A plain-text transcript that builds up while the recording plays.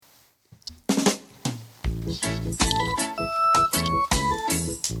Don't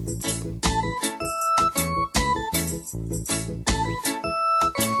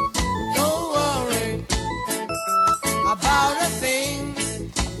worry about a thing,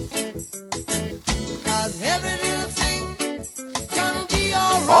 'cause every little thing gonna be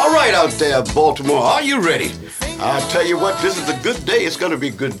alright. All right out there, Baltimore, are you ready? I'll tell you what, this is a good day. It's going to be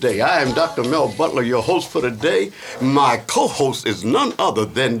a good day. I am Dr. Mel Butler, your host for today. My co-host is none other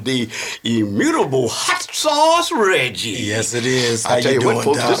than the immutable hot sauce Reggie. Yes, it is. I tell you doing, what,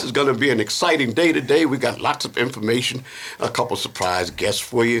 folks, Doc? this is going to be an exciting day today. We got lots of information, a couple surprise guests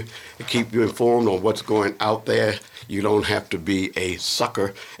for you to keep you informed on what's going out there. You don't have to be a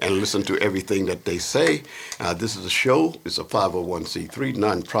sucker and listen to everything that they say. This is a show. It's a 501c3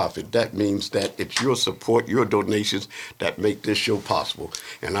 nonprofit. That means that it's your support, your donations that make this show possible.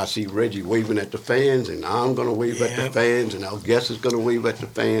 And I see Reggie waving at the fans, and I'm going to wave at the fans, and our guest is going to wave at the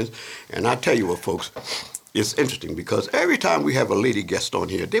fans. And I tell you what, folks, it's interesting because every time we have a lady guest on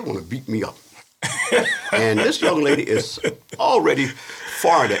here, they want to beat me up. And this young lady is already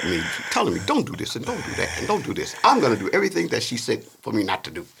fired at me, telling me, don't do this and don't do that and don't do this. I'm going to do everything that she said for me not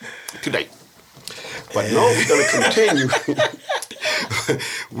to do today. But no, we're going to continue.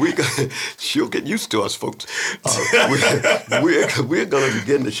 She'll get used to us, folks. We're going to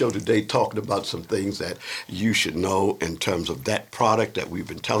begin the show today talking about some things that you should know in terms of that product that we've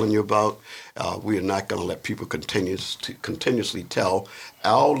been telling you about. We are not going to let people continuously tell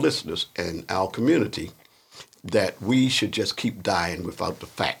our listeners and our community that we should just keep dying without the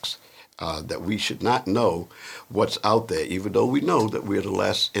facts. That we should not know what's out there, even though we know that we're the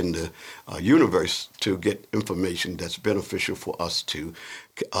last in the universe to get information that's beneficial for us to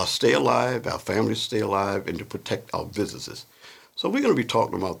stay alive, our families stay alive, and to protect our businesses. So we're going to be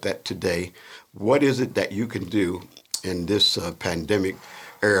talking about that today. What is it that you can do in this pandemic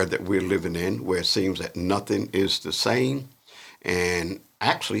era that we're living in, where it seems that nothing is the same, and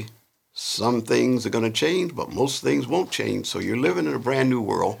actually some things are going to change, but most things won't change. So you're living in a brand new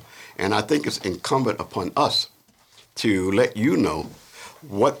world. And I think it's incumbent upon us to let you know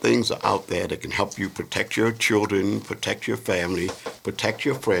what things are out there that can help you protect your children, protect your family, protect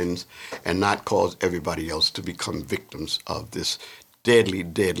your friends, and not cause everybody else to become victims of this deadly,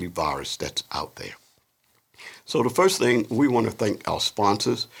 deadly virus that's out there. So the first thing, we want to thank our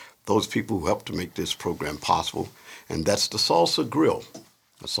sponsors, those people who helped to make this program possible, and that's the Salsa Grill.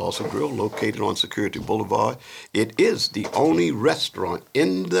 The Salsa Grill, located on Security Boulevard. It is the only restaurant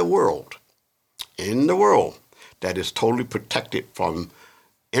in the world, that is totally protected from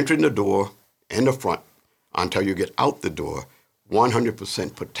entering the door in the front until you get out the door,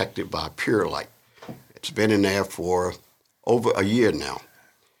 100% protected by Pure Light. It's been in there for over a year now.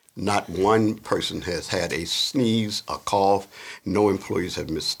 Not one person has had a sneeze, a cough. No employees have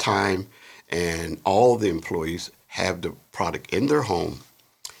missed time, and all the employees have the product in their home,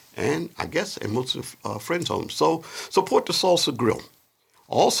 and I guess in most of friends' homes. So support the Salsa Grill.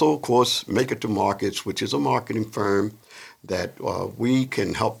 Also, of course, Make It to Markets, which is a marketing firm that we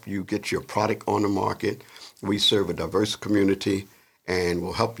can help you get your product on the market. We serve a diverse community and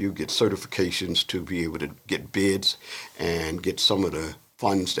will help you get certifications to be able to get bids and get some of the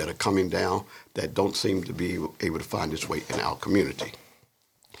funds that are coming down that don't seem to be able to find its way in our community.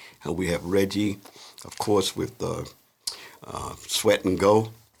 And we have Reggie, of course, with Sweat and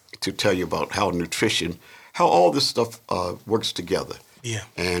Go, to tell you about how nutrition, how all this stuff works together. Yeah.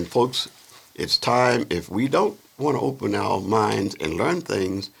 And folks, it's time, if we don't want to open our minds and learn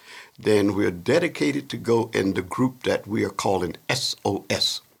things, then we're dedicated to go in the group that we are calling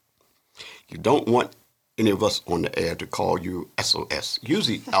SOS. You don't want any of us on the air to call you SOS.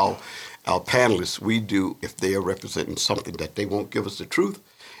 Usually our panelists, we do, if they are representing something that they won't give us the truth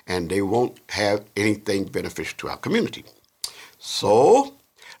and they won't have anything beneficial to our community. So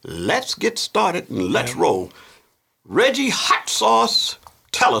let's get started and let's roll. Reggie Hot Sauce,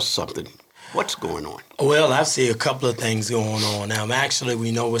 tell us something. What's going on? Well, I see a couple of things going on. Now, actually,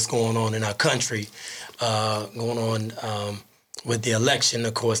 we know what's going on in our country, going on with the election.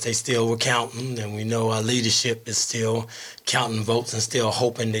 Of course, they still were counting, and we know our leadership is still counting votes and still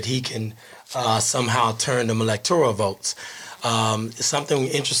hoping that he can somehow turn them electoral votes. Something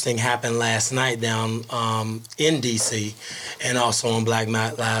interesting happened last night down in D.C. and also on Black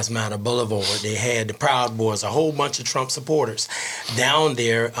Lives Matter Boulevard. They had the Proud Boys, a whole bunch of Trump supporters down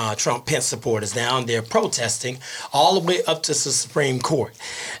there, Trump-Pence supporters down there protesting all the way up to the Supreme Court.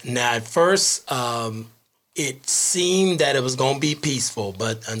 Now, at first, it seemed that it was going to be peaceful,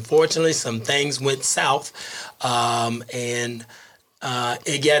 but unfortunately, some things went south, and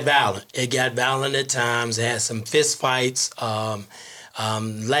it got violent. It got violent at times. It had some fist fights.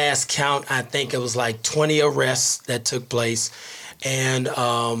 Last count, I think it was like 20 arrests that took place. And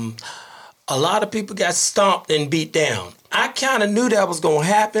a lot of people got stomped and beat down. I kind of knew that was going to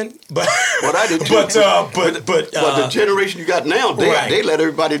happen, but I did too. but the generation you got now, they let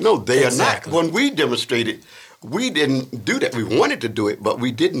everybody know they Exactly. are not. When we demonstrated, we didn't do that. We wanted to do it, but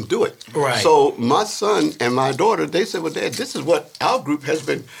we didn't do it. Right. So my son and my daughter, they said, well, Dad, this is what our group has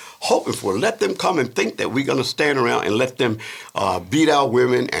been hoping for. Let them come and think that we're going to stand around and let them beat our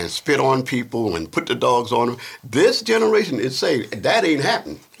women and spit on people and put the dogs on them. This generation is saying that ain't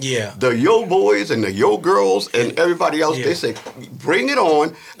happening. Yeah. The yo boys and the yo girls and everybody else, they say, bring it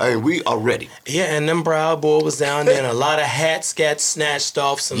on, and we are ready. Yeah, and them Proud Boys was down there, and a lot of hats got snatched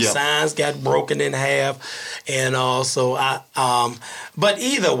off, some signs got broken in half, and also but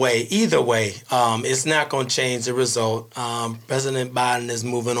either way, it's not going to change the result. President Biden is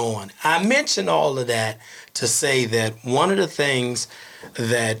moving on. I mentioned all of that to say that one of the things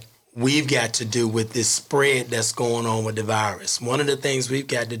that we've got to do with this spread that's going on with the virus. One of the things we've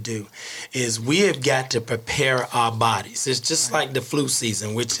got to do is we have got to prepare our bodies. It's just like the flu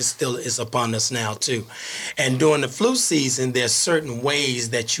season, which is upon us now too. And during the flu season, there's certain ways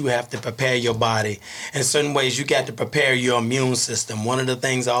that you have to prepare your body, and certain ways you got to prepare your immune system. One of the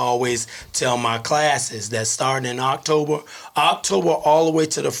things I always tell my classes that starting in October all the way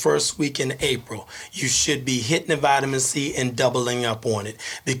to the first week in April, you should be hitting the vitamin C and doubling up on it,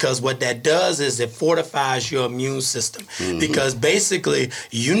 because what that does is it fortifies your immune system. Mm-hmm. Because basically,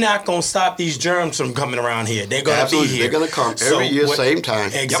 you're not going to stop these germs from coming around here. They're going to be here. They're going to come every year, same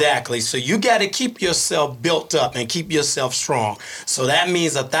time. Exactly. Yep. So you got to keep yourself built up and keep yourself strong. So that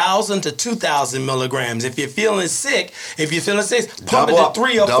means 1,000 to 2,000 milligrams. If you're feeling sick, pump it to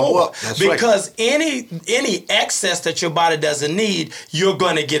 3 or 4. Because any excess that your body doesn't need, you're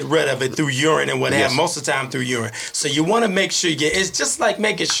going to get rid of it through urine and what have, most of the time through urine. So you want to make sure it's just like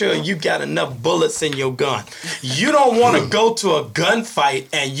making sure you got enough bullets in your gun. You don't want to go to a gunfight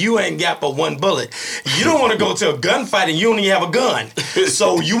and you ain't got but one bullet. You don't want to go to a gunfight and you only have a gun.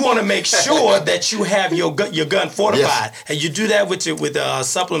 So you want to make sure that you have your gun fortified, and you do that with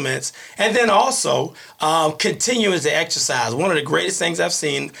supplements, and then also continuing to exercise. One of the greatest things I've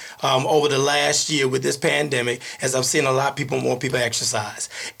seen over the last year with this pandemic is I've seen more people exercise,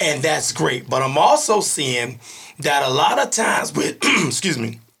 and that's great. But I'm also seeing that a lot of times with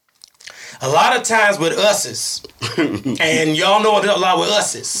us's, and y'all know a lot with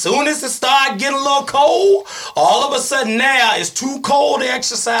us's. Soon as it start getting a little cold, all of a sudden now it's too cold to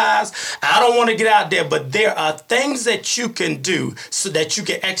exercise. I don't want to get out there, but there are things that you can do so that you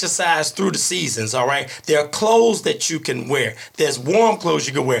can exercise through the seasons, all right? There are clothes that you can wear. There's warm clothes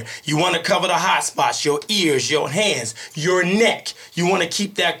you can wear. You want to cover the hot spots, your ears, your hands, your neck. You want to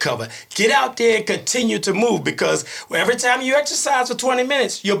keep that covered. Get out there and continue to move, because every time you exercise for 20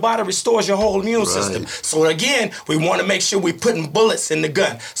 minutes, your body restores your whole immune system. So again, we want to make sure we're putting bullets in the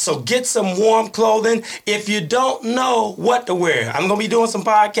gun. So get some warm clothing. If you don't know what to wear, I'm going to be doing some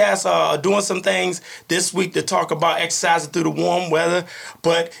podcasts, doing some things this week to talk about exercising through the warm weather.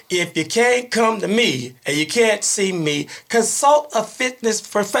 But if you can't come to me and you can't see me, consult a fitness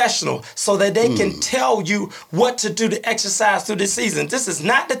professional so that they can tell you what to do to exercise through the season. This is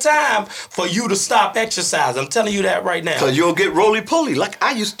not the time for you to stop exercise. I'm telling you that right now. Because you'll get roly-poly like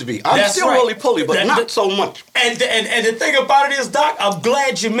I used to be. I'm still roly-poly, but not so much. And the thing about it is, Doc, I'm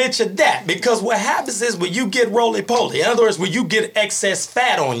glad you mentioned that, because what happens is when you get roly-poly, in other words, when you get excess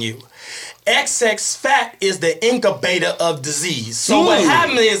fat on you, excess fat is the incubator of disease. So what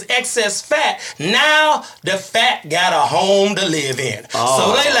happens is excess fat, now the fat got a home to live in.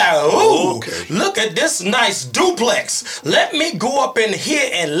 So they like, look at this nice duplex. Let me go up in here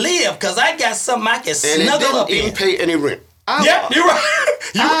and live, because I got something I can snuggle up in. And it didn't even pay any rent. Yeah, you're right.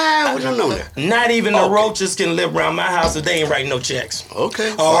 I wouldn't know that. Not even the roaches can live around my house if they ain't writing no checks.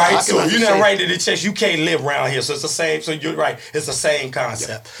 Okay. All right. So if you're not writing the checks, you can't live around here. So it's the same. So you're right. It's the same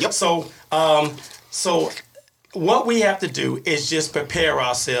concept. Yep. So what we have to do is just prepare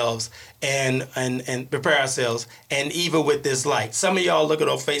ourselves and prepare ourselves, and even with this light. Some of y'all looking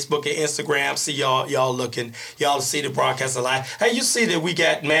on Facebook and Instagram, see y'all looking, y'all see the broadcast live. Hey, you see that we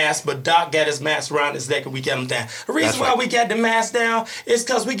got masks, but Doc got his mask around his neck and we got him down. The reason why we got the mask down is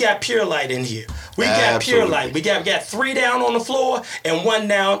because we got Pure Light in here. We got Pure Light. We got 3 down on the floor and 1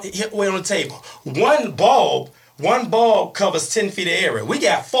 down on the table. One bulb covers 10 feet of area. We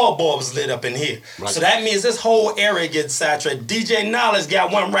got 4 bulbs lit up in here. Right. So that means this whole area gets saturated. DJ Knowledge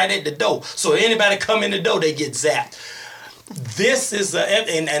got one right at the door. So anybody come in the door, they get zapped. This is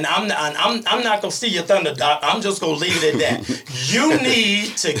and I'm not gonna steal your thunder, Doc. I'm just gonna leave it at that. You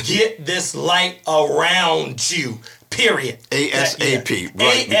need to get this light around you. Period. ASAP, Yeah.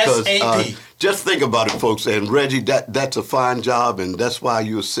 right? ASAP. Because just think about it, folks. And Reggie, that's a fine job, and that's why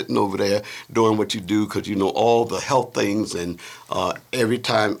you're sitting over there doing what you do, because you know all the health things. And every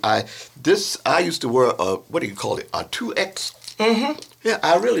time I used to wear a, what do you call it, a 2X. Mm-hmm. Yeah,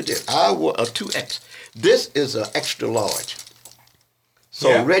 I really did. I wore a 2X. This is an extra large. So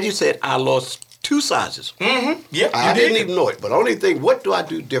Yeah. Reggie said I lost 2 sizes. Mm-hmm. Yep. I you didn't did. even know it. But only thing, what do I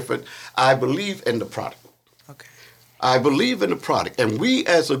do different? I believe in the product. Okay. I believe in the product. And we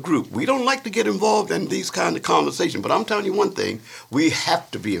as a group, we don't like to get involved in these kind of conversations. But I'm telling you one thing, we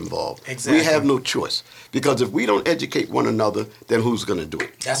have to be involved. Exactly. We have no choice. Because if we don't educate one another, then who's going to do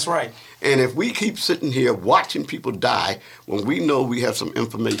it? That's right. And if we keep sitting here watching people die when we know we have some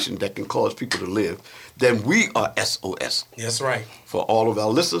information that can cause people to live, then we are SOS. That's right. For all of our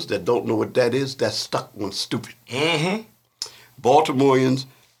listeners that don't know what that is, that's stuck on stupid. Mm-hmm. Baltimoreans,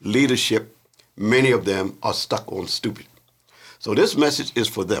 leadership, many of them are stuck on stupid. So this message is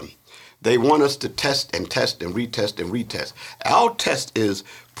for them. They want us to test and test and retest and retest. Our test is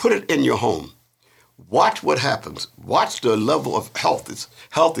put it in your home. Watch what happens. Watch the level of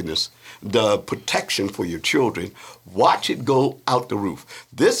healthiness, the protection for your children. Watch it go out the roof.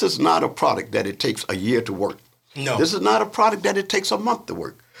 This is not a product that it takes a year to work. No. This is not a product that it takes a month to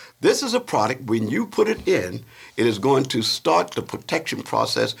work. This is a product, when you put it in, it is going to start the protection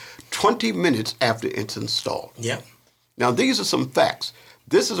process 20 minutes after it's installed. Yep. Now, these are some facts.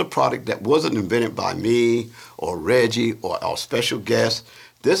 This is a product that wasn't invented by me or Reggie or our special guest.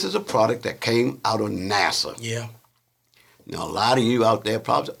 This is a product that came out of NASA. Yeah. Now, a lot of you out there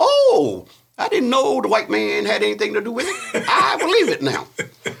probably say, oh, I didn't know the white man had anything to do with it. I believe it now.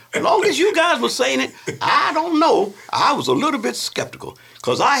 As long as you guys were saying it, I don't know. I was a little bit skeptical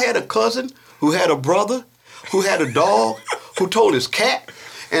because I had a cousin who had a brother who had a dog who told his cat.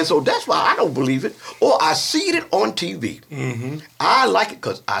 And so that's why I don't believe it. Or I see it on TV. Mm-hmm. I like it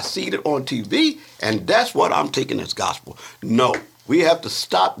because I see it on TV, and that's what I'm taking as gospel. No, we have to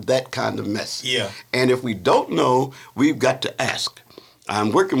stop that kind of mess. Yeah. And if we don't know, we've got to ask.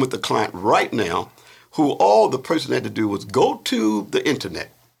 I'm working with a client right now who all the person had to do was go to the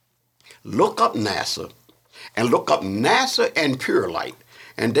internet, look up NASA, and look up NASA and Purelight,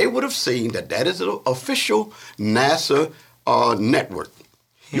 and they would have seen that that is an official NASA network.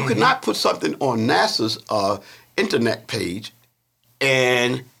 You could not put something on NASA's internet page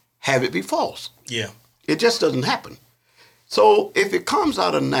and have it be false. Yeah. It just doesn't happen. So if it comes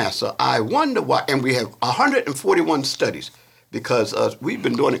out of NASA, I wonder why. And we have 141 studies because we've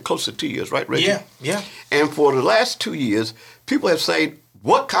been doing it close to 2 years, right, Reggie? Yeah. Yeah. And for the last 2 years, people have said,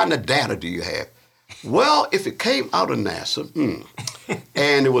 what kind of data do you have? Well, if it came out of NASA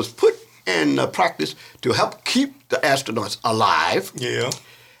and it was put in practice to help keep the astronauts alive, Yeah.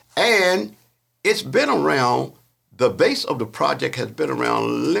 and it's been around, the base of the project has been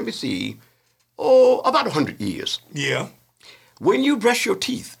around, let me see, about 100 years. Yeah. When you brush your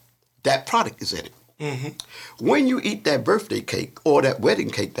teeth, that product is in it. Mm-hmm. When you eat that birthday cake or that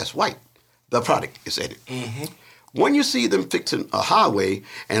wedding cake that's white, the product is in it. Mm-hmm. When you see them fixing a highway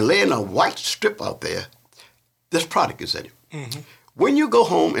and laying a white strip out there, this product is in it. Mm-hmm. When you go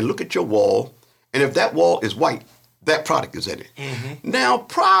home and look at your wall, and if that wall is white, that product is in it. Mm-hmm. Now,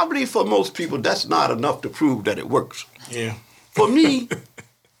 probably for most people, that's not enough to prove that it works. Yeah. For me,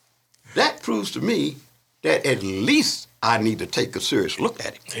 that proves to me that at least I need to take a serious look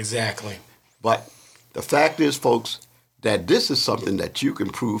at it. Exactly. But the fact is, folks, that this is something that you can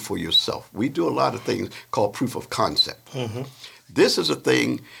prove for yourself. We do a lot of things called proof of concept. Mm-hmm. This is a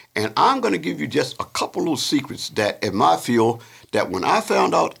thing, and I'm going to give you just a couple little secrets that in my field, that when I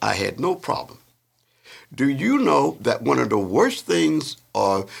found out, I had no problem. Do you know that one of the worst things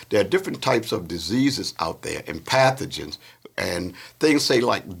are there are different types of diseases out there and pathogens and things, say,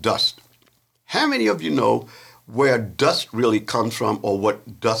 like dust? How many of you know where dust really comes from or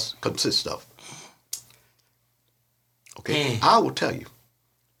what dust consists of? Okay, I will tell you.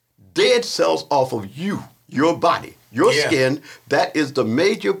 Dead cells off of you, your body, your Yeah. skin, that is the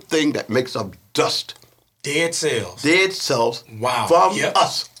major thing that makes up dust. Dead cells. Dead cells Wow. from Yep.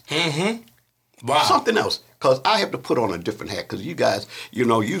 us. Mm-hmm. Wow. Something else, because I have to put on a different hat, because you guys, you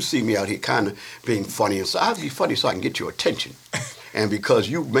know, you see me out here kind of being funny, and so I have to be funny so I can get your attention. And because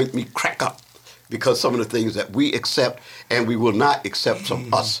you make me crack up, because some of the things that we accept and we will not accept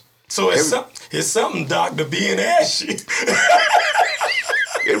from us. So it's something Dr. being asked you.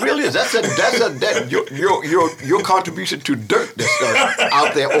 It really is. That's your contribution to dirt that's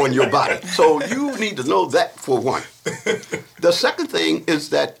out there on your body. So you need to know that for one. The second thing is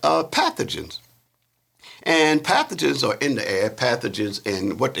that pathogens. And pathogens are in the air. Pathogens,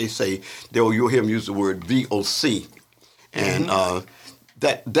 and what they say, you'll hear them use the word VOC. And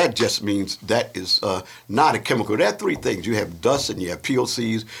that just means that is not a chemical. There are three things. You have dust and you have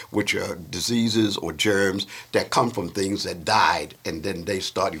POCs, which are diseases or germs that come from things that died, and then they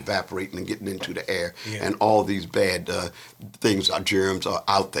start evaporating and getting into the air. Yeah. And all these bad things, germs, are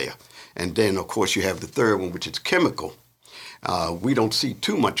out there. And then, of course, you have the third one, which is chemical. We don't see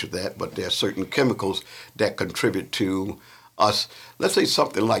too much of that, but there are certain chemicals that contribute to us. Let's say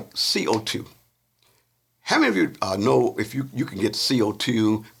something like CO2. How many of you know if you can get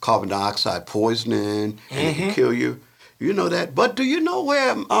CO2, carbon dioxide poisoning, and it can kill you? You know that. But do you know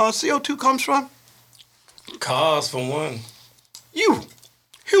where CO2 comes from? Cars, for one. You,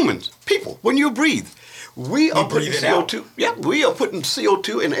 humans, people, when you breathe, we are putting breathe it out. CO2. Yeah, we are putting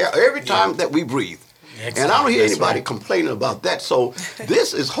CO2 in the air every time that we breathe. And I don't hear That's anybody right. complaining about that. So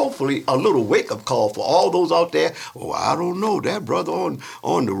this is hopefully a little wake-up call for all those out there. Oh, I don't know, that brother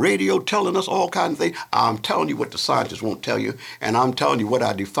on the radio telling us all kinds of things. I'm telling you what the scientists won't tell you, and I'm telling you what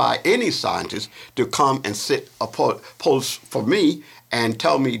I defy any scientist to come and sit a post for me and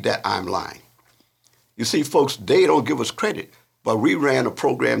tell me that I'm lying. You see, folks, they don't give us credit, but we ran a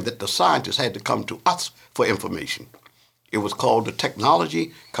program that the scientists had to come to us for information. It was called the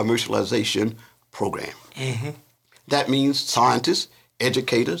Technology Commercialization Program. That means scientists,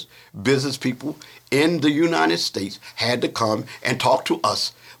 educators, business people in the United States had to come and talk to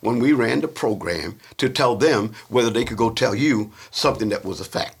us when we ran the program to tell them whether they could go tell you something that was a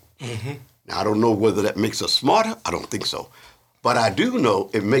fact. Now, I don't know whether that makes us smarter. I don't think so. But I do know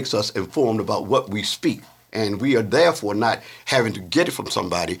it makes us informed about what we speak. And we are therefore not having to get it from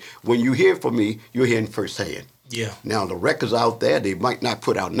somebody. When you hear from me, you're hearing firsthand. Yeah. Now, the records out there, they might not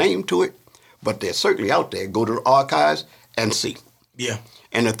put our name to it, but they're certainly out there. Go to the archives and see. Yeah.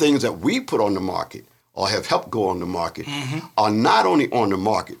 And the things that we put on the market or have helped go on the market are not only on the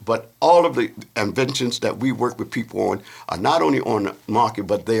market, but all of the inventions that we work with people on are not only on the market,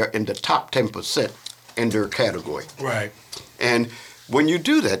 but they are in the top 10% in their category. Right. And when you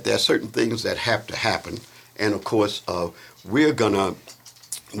do that, there are certain things that have to happen. And of course, we're gonna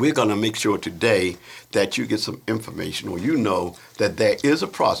make sure today that you get some information, or you know that there is a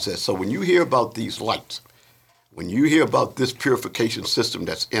process. So when you hear about these lights, when you hear about this purification system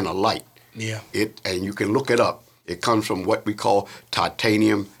that's in a light, Yeah. and you can look it up. It comes from what we call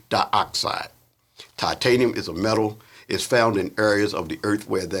titanium dioxide. Titanium is a metal. It's found in areas of the earth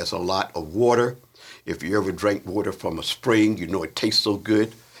where there's a lot of water. If you ever drank water from a spring, you know it tastes so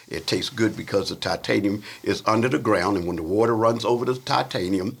good. It tastes good because the titanium is under the ground, and when the water runs over the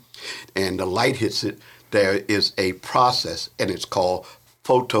titanium and the light hits it, there is a process, and it's called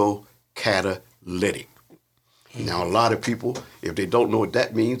photocatalytic. Now, a lot of people, if they don't know what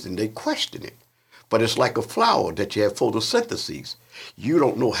that means, then they question it. But it's like a flower that you have photosynthesis. You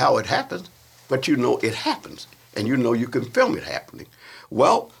don't know how it happens, but you know it happens, and you know you can film it happening.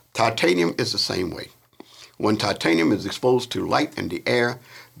 Well, titanium is the same way. When titanium is exposed to light and the air,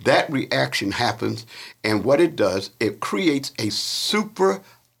 that reaction happens, and what it does, it creates a super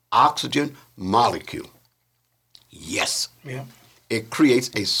oxygen molecule. Yes. Yeah. It creates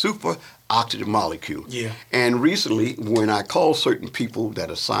a super oxygen molecule. Yeah. And recently, when I called certain people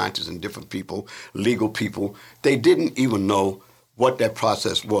that are scientists and different people, legal people, they didn't even know what that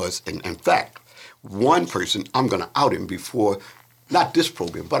process was. And in fact, one person, I'm going to out him before, not this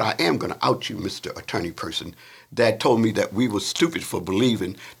program, but I am going to out you, Mr. Attorney person, that told me that we were stupid for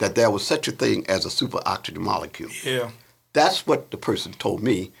believing that there was such a thing as a super oxygen molecule. Yeah. That's what the person told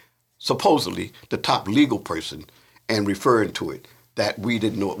me, supposedly the top legal person, and referring to it, that we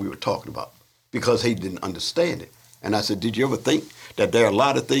didn't know what we were talking about because he didn't understand it. And I said, did you ever think that there are a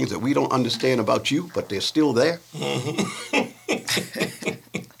lot of things that we don't understand about you, but they're still there?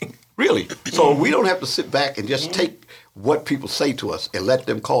 Really. So we don't have to sit back and just take what people say to us and let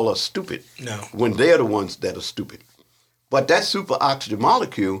them call us stupid. No. When they're the ones that are stupid. But that super oxygen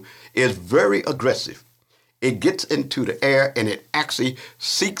molecule is very aggressive. It gets into the air and it actually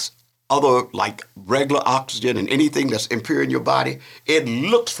seeks other, like regular oxygen and anything that's impure in your body. It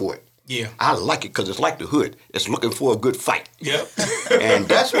looks for it. Yeah. I like it because it's like the hood. It's looking for a good fight. Yep. And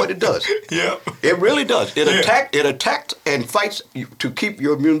that's what it does. Yep. It really does. It Yeah. attacks and fights you to keep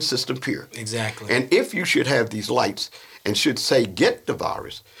your immune system pure. Exactly. And if you should have these lights and should say get the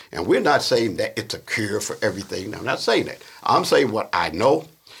virus, and we're not saying that it's a cure for everything. I'm not saying that. I'm saying what I know.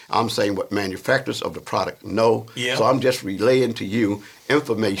 I'm saying what manufacturers of the product know. Yeah. So I'm just relaying to you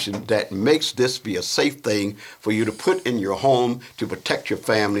information that makes this be a safe thing for you to put in your home to protect your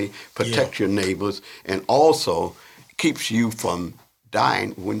family, protect your neighbors, and also keeps you from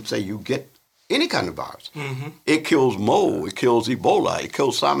dying when, say, you get any kind of virus. It kills mold, it kills Ebola, it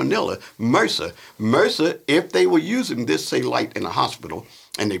kills salmonella, MRSA. MRSA, if they were using this, say, light in a hospital,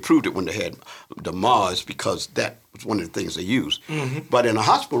 and they proved it when they had the Mars because that was one of the things they used. But in a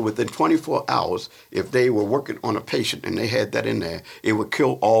hospital, within 24 hours, if they were working on a patient and they had that in there, it would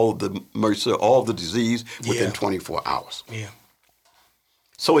kill all the MRSA, all the disease within 24 hours. Yeah.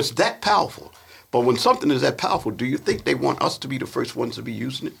 So it's that powerful. But when something is that powerful, do you think they want us to be the first ones to be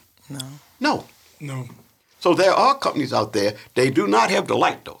using it? No. No. No. So there are companies out there, they do not have the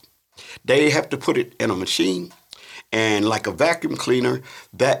light though. They have to put it in a machine, and like a vacuum cleaner,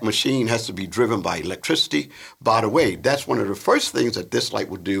 that machine has to be driven by electricity. By the way, that's one of the first things that this light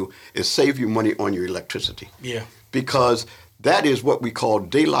will do is save you money on your electricity. Yeah. Because that is what we call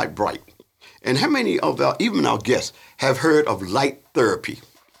daylight bright. And how many of even our guests, have heard of light therapy?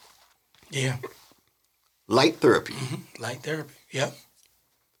 Yeah. Light therapy. Light therapy. Yep.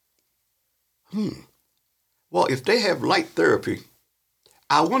 Well, if they have light therapy,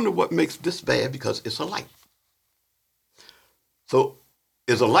 I wonder what makes this bad because it's a light. So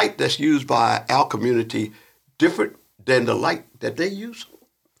is a light that's used by our community different than the light that they use?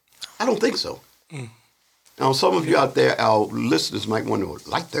 I don't think so. Now, some of you out there, our listeners might wonder,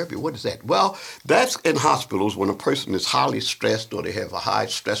 light therapy, what is that? Well, that's in hospitals when a person is highly stressed or they have a high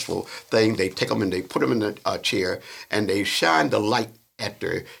stressful thing. They take them and they put them in a chair and they shine the light at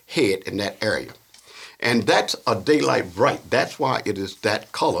their head in that area. And that's a daylight bright. That's why it is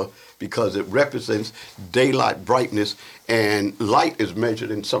that color, because it represents daylight brightness, and light is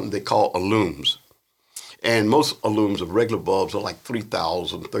measured in something they call illums. And most illums of regular bulbs are like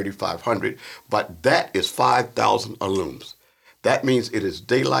 3,000, 3,500, but that is 5,000 illums. That means it is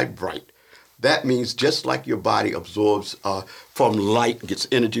daylight bright. That means just like your body absorbs from light, gets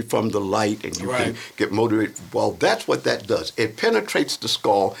energy from the light, and you can get motivated. Well, that's what that does. It penetrates the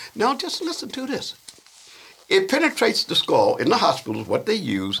skull. Now, just listen to this. It penetrates the skull in the hospitals, what they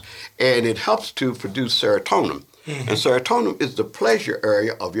use, and it helps to produce serotonin. And serotonin is the pleasure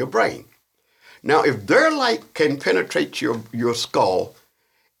area of your brain. Now, if their light can penetrate your skull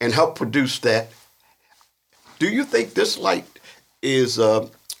and help produce that, do you think this light is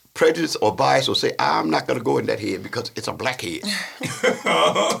prejudiced or biased or say, I'm not going to go in that head because it's a black head?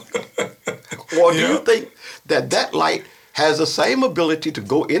 Or do you think that light has the same ability to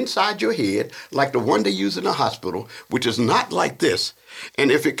go inside your head like the one they use in the hospital, which is not like this?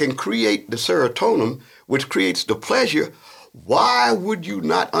 And if it can create the serotonin, which creates the pleasure, why would you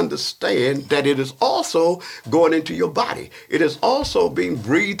not understand that it is also going into your body? It is also being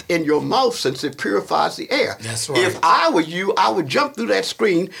breathed in your mouth since it purifies the air. That's right. If I were you, I would jump through that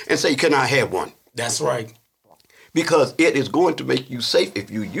screen and say, can I have one? That's right. Because it is going to make you safe if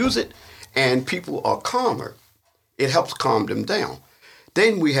you use it, and people are calmer. It helps calm them down.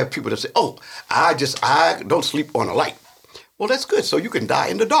 Then we have people that say, oh, I don't sleep on a light. Well, that's good. So you can die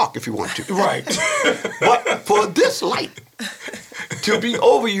in the dark if you want to. Right. But for this light to be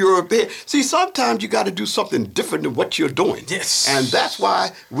over your bed, see, sometimes you got to do something different than what you're doing. Yes. And that's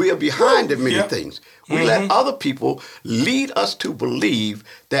why we are behind in many things. We let other people lead us to believe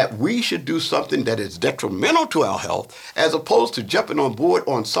that we should do something that is detrimental to our health, as opposed to jumping on board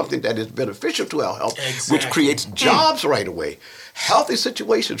on something that is beneficial to our health, which creates jobs right away, healthy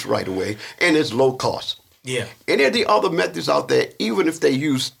situations right away, and is low cost. Yeah. Any of the other methods out there, even if they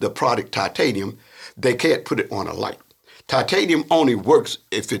use the product titanium, they can't put it on a light. Titanium only works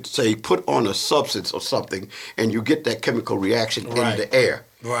if it's, say, put on a substance or something, and you get that chemical reaction in the air.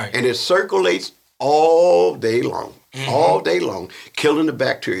 Right. And it circulates all day long, killing the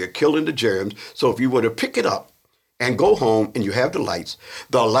bacteria, killing the germs. So if you were to pick it up and go home and you have the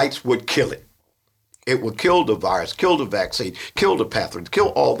lights would kill it. It would kill the virus, kill the vaccine, kill the pathogens, kill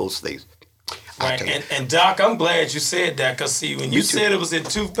all those things. Right. And Doc, I'm glad you said that, because see, when you said it was in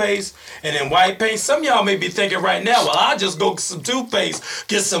toothpaste and in white paint, some of y'all may be thinking right now, well, I'll just go get some toothpaste,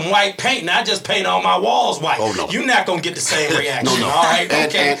 get some white paint, and I just paint all my walls white. Oh, no. You're not going to get the same reaction. No. All right?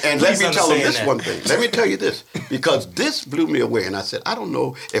 Okay. And let me tell you this that. one thing. Let me tell you this, because this blew me away, and I said, I don't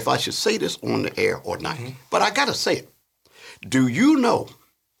know if I should say this on the air or not, but I got to say it. Do you know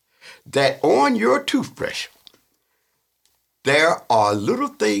that on your toothbrush, there are little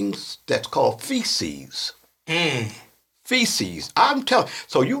things that's called feces. Feces. I'm telling.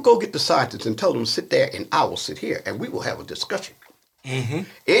 So you go get the scientists and tell them to sit there, and I will sit here, and we will have a discussion. In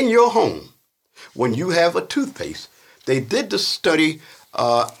your home, when you have a toothpaste, they did the study.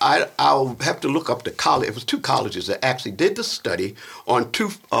 I'll have to look up the college. It was 2 colleges that actually did the study on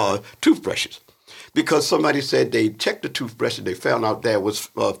toothbrushes. Because somebody said they checked the toothbrush and they found out there was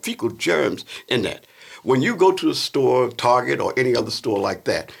fecal germs in that. when you go to a store, Target or any other store like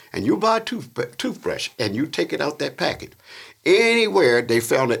that, and you buy a toothbrush and you take it out that packet, anywhere, they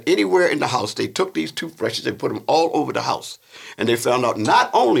found that anywhere in the house, they took these toothbrushes and put them all over the house. And they found out not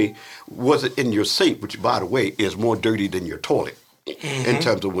only was it in your sink, which, by the way, is more dirty than your toilet in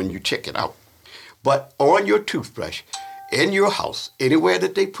terms of when you check it out, but on your toothbrush, in your house, anywhere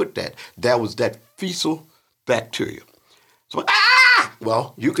that they put that, there was that fecal bacteria. So,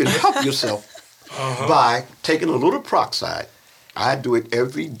 well, you can help yourself by taking a little peroxide. I do it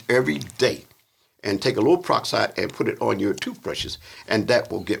every day. And take a little peroxide and put it on your toothbrushes, and that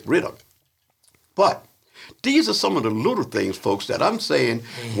will get rid of it. But these are some of the little things, folks, that I'm saying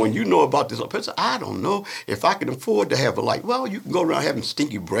when you know about this. A person, I don't know if I can afford to have a light. Well, you can go around having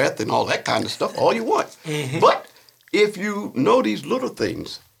stinky breath and all that kind of stuff all you want. But if you know these little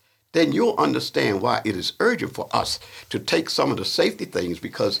things, then you'll understand why it is urgent for us to take some of the safety things,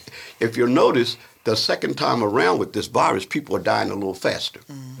 because if you'll notice, the second time around with this virus, people are dying a little faster.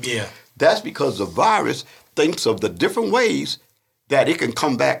 Yeah. That's because the virus thinks of the different ways that it can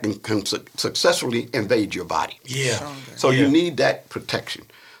come back and can successfully invade your body. Yeah. So you need that protection.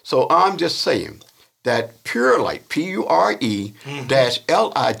 So I'm just saying that Pure Light, Pure-Light,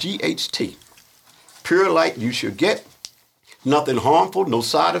 Pure Light you should get, nothing harmful, no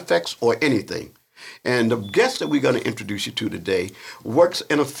side effects or anything. And the guest that we're going to introduce you to today works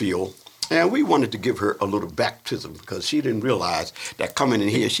in a field. And we wanted to give her a little baptism because she didn't realize that coming in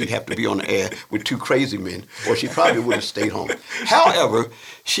here she'd have to be on the air with two crazy men, or she probably would have stayed home. However,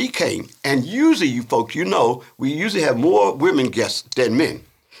 she came, and usually, you folks, you know, we usually have more women guests than men,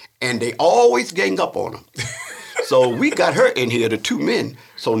 and they always gang up on them. So we got her in here, the two men.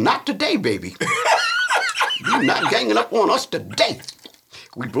 So not today, baby. You're not ganging up on us today.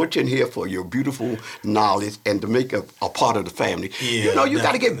 We brought you in here for your beautiful knowledge and to make a part of the family. Yeah, you know, you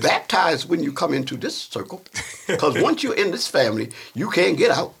got to get baptized when you come into this circle, because once you're in this family, you can't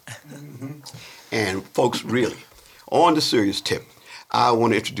get out. And folks, really, on the serious tip, I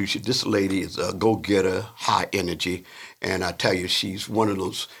want to introduce you. This lady is a go-getter, high energy, and I tell you, she's one of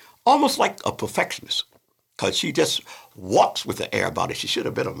those, almost like a perfectionist, because she just walks with the air about it. She should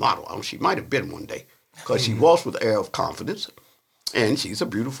have been a model. She might have been one day, because she walks with the air of confidence. And she's a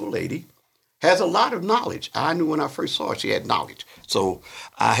beautiful lady, has a lot of knowledge. I knew when I first saw her, she had knowledge. So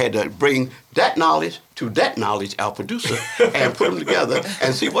I had to bring that knowledge to that knowledge, our producer, and put them together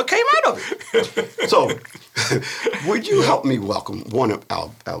and see what came out of it. So would you help me welcome one of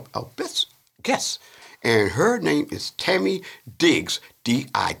our best guests? And her name is Tammy Diggs,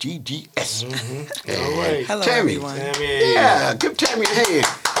 Diggs. All right. Hello, Tammy. everyone. Tammy. Yeah, give Tammy a hand.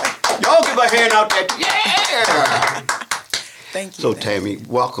 Y'all give a hand out there. Yeah. Thank you. So, thank Tammy,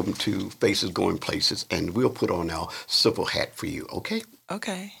 welcome to Faces Going Places, and we'll put on our civil hat for you, okay? you.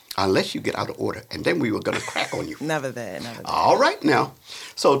 Okay. Unless you get out of order, and then we were going to crack on you. Never that, never that. All right, now.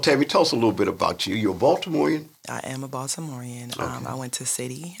 So, Tammy, tell us a little bit about you. You're a Baltimorean? I am a Baltimorean. I went to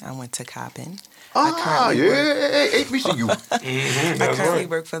City. I went to Coppin. Ah, yeah, HBCU. I currently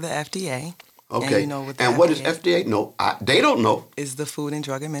work for the FDA. Okay. And you know what the and what is FDA FDA? No, they don't know. is the Food and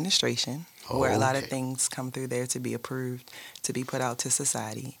Drug Administration, where a lot of Okay. things come through there to be approved, to be put out to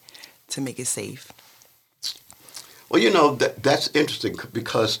society, to make it safe. Well, you know, that's interesting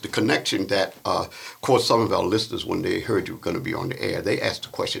because the connection that, of course, some of our listeners, when they heard you were going to be on the air, they asked the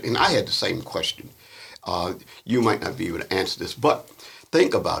question, and I had the same question. You might not be able to answer this, but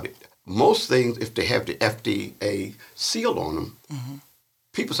think about it. Most things, if they have the FDA seal on them,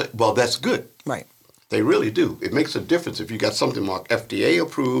 people say, well, that's good. Right. They really do. It makes a difference if you got something marked FDA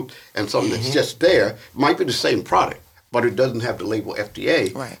approved and something that's just there. Might be the same product, but it doesn't have the label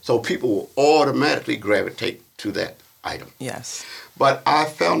FDA. Right. So people will automatically gravitate to that item. Yes. But I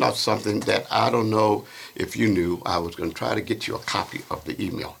found out something that I don't know if you knew. I was going to try to get you a copy of the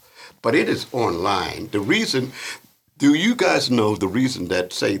email, but it is online. The reason, do you guys know the reason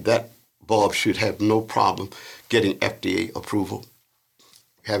that say that bulb should have no problem getting FDA approval?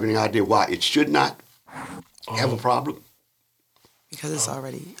 Have any idea why it should not have a problem? Because it's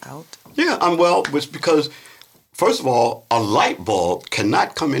already out. Yeah, well, it's because, first of all, a light bulb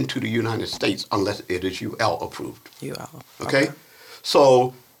cannot come into the United States unless it is UL approved. You all. Okay?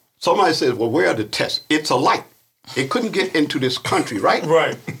 So somebody says, well, where are the tests? It's a light. It couldn't get into this country, right?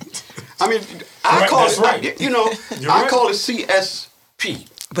 Right. I mean, I Right, call that's it, right. you know, You're I right. call it CSP.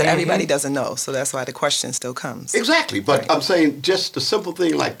 But everybody doesn't know, so that's why the question still comes. Exactly, but Right. I'm saying just a simple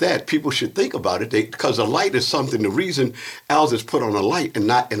thing like that, people should think about it because a light is something, the reason ours is put on a light and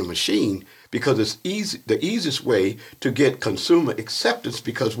not in a machine, because it's easy, the easiest way to get consumer acceptance,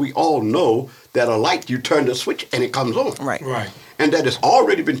 because we all know that a light, you turn the switch and it comes on. Right. Right. and that it's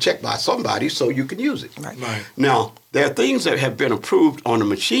already been checked by somebody so you can use it. Right. Right. Now, there are things that have been approved on the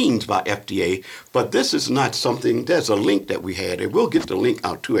machines by FDA, but this is not something, there's a link that we had, and we'll get the link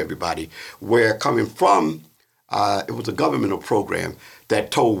out to everybody, where coming from, it was a governmental program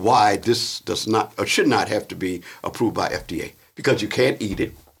that told why this does not, or should not have to be approved by FDA, because you can't eat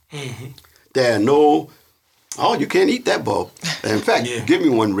it. There are no, oh, you can't eat that bulb. In fact, Yeah. give me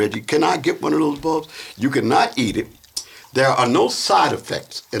one, Reggie. Can I get one of those bulbs? You cannot eat it. There are no side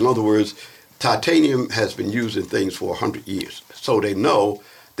effects. In other words, titanium has been used in things for 100 years. So they know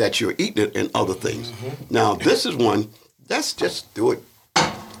that you're eating it in other things. Now, this is one, let's just do it.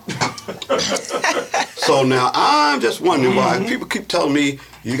 So now I'm just wondering why people keep telling me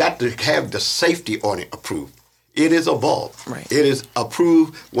you got to have the safety on it approved. It is a bulb. Right. It is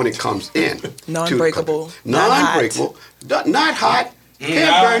approved when it comes in. Non-breakable, Non-breakable. Not hot.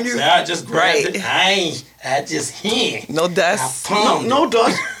 Can't burn you. I just grabbed Right. it. I just hit. No dust. No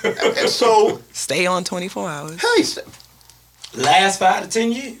dust. And so, Stay on 24 hours. hey, Last 5 to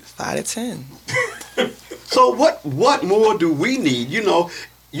 10 years. 5 to 10. so what more do we need? You know,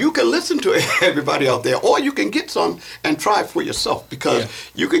 you can listen to everybody out there, or you can get some and try it for yourself, because Yeah.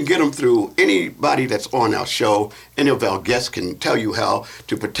 you can get them through anybody that's on our show. Any of our guests can tell you how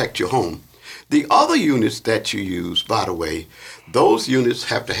to protect your home. The other units that you use, by the way, those units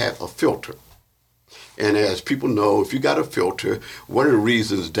have to have a filter. And as people know, if you got a filter, one of the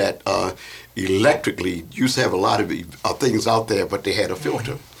reasons that electrically used to have a lot of things out there, but they had a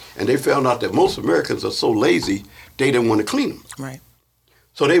filter. And they found out that most Americans are so lazy, they didn't want to clean them. Right.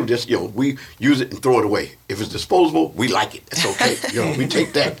 So they would just, we use it and throw it away. If it's disposable, we like it. It's okay. We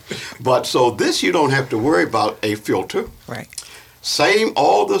take that. But so this, you don't have to worry about a filter. Right.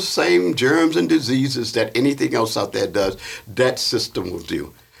 All the same germs and diseases that anything else out there does, that system will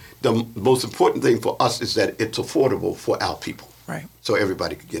do. The most important thing for us is that it's affordable for our people. Right. So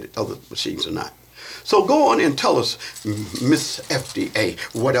everybody can get it. Other machines are not. So go on and tell us, Miss FDA,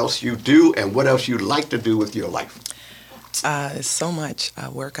 what else you do and what else you like to do with your life. So much. I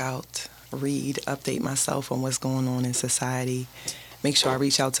work out, read, update myself on what's going on in society, make sure I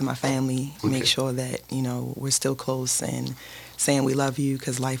reach out to my family, Okay. make sure that, we're still close and saying we love you,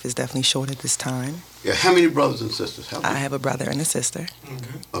 because life is definitely short at this time. Yeah, how many brothers and sisters? How I many? have a brother and a sister,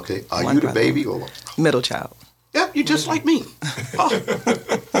 Okay. Are one you the brother. baby or what? middle child. Yep, you're just like me. Oh.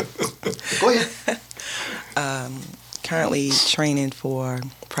 Go ahead. Currently training for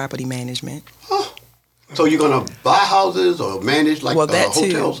property management. Oh. So you're going to buy houses or manage like That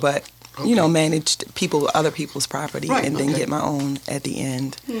hotels? too, but manage other people's property, Right, and then okay. get my own at the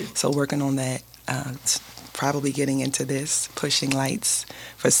end. So working on that, probably getting into this, pushing lights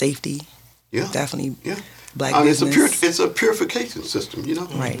for safety. Yeah. Definitely. Yeah. Black It's business. a purification system,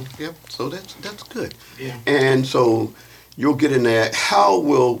 Right. Yep. So that's good. Yeah. And so you'll get in there. How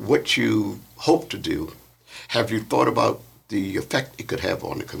will what you hope to do? Have you thought about the effect it could have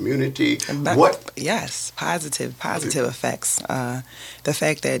on the community? What? Yes, positive effects. The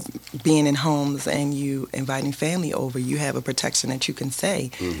fact that being in homes and you inviting family over, you have a protection that you can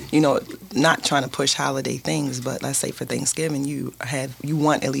say, not trying to push holiday things, but let's say for Thanksgiving, you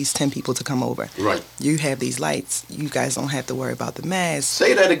want at least 10 people to come over. Right. You have these lights. You guys don't have to worry about the mask.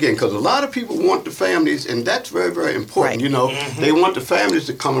 Say that again, because a lot of people want the families, and that's very, very important. Right. They want the families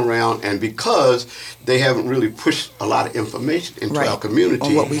to come around, and because they haven't really pushed a lot of information into our community.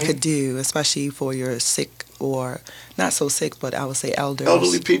 On what we could do, especially for your sick or not so sick, but I would say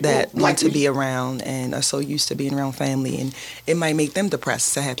Elderly people that like want to me. be around and are so used to being around family, and it might make them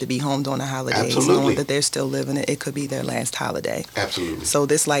depressed to have to be home during the holidays, Absolutely. knowing that they're still living it. It could be their last holiday. Absolutely. So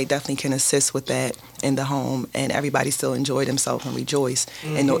this light definitely can assist with that in the home, and everybody still enjoy themselves and rejoice,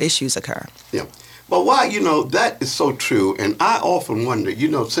 and no issues occur. Yeah. But why, that is so true. And I often wonder,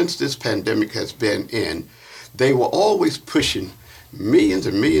 since this pandemic has been in, they were always pushing millions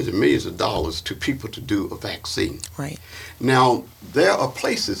and millions and millions of dollars to people to do a vaccine. Right. Now, there are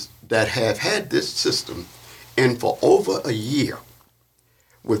places that have had this system in for over a year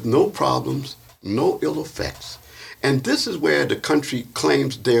with no problems, no ill effects. And this is where the country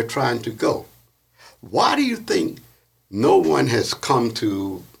claims they're trying to go. Why do you think no one has come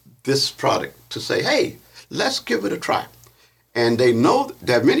to this product to say, hey, let's give it a try? And they know,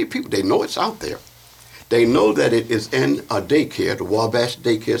 there are many people, they know it's out there. They know that it is in a daycare, the Wabash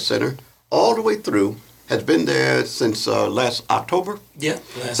Daycare Center, all the way through, has been there since last October. Yeah.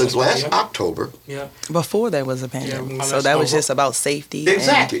 Since last yeah. October. Yeah. Before there was a pandemic. Yeah, So that was just about safety.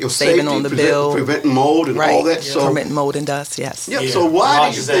 Exactly. And It was saving safety, on the bill. preventing mold and Right. all that. Yeah. So Preventing mold and dust, yes. yeah. Yeah, So why do you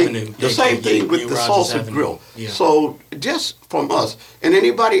Rogers think Avenue. the Yeah, same yeah, thing yeah, with yeah, the Rogers salsa Avenue. grill? Yeah. So just from us and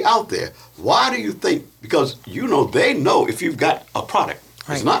anybody out there, why do you think? Because they know if you've got a product. It's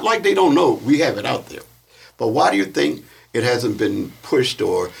Right. not like they don't know we have it out there. But why do you think it hasn't been pushed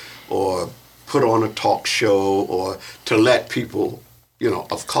or put on a talk show or to let people,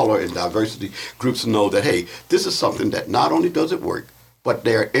 of color and diversity groups know that, hey, this is something that not only does it work, but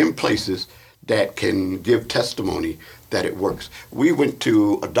they're in places that can give testimony that it works. We went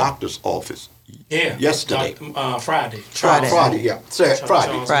to a doctor's office Yeah. yesterday. Friday. Friday, yeah.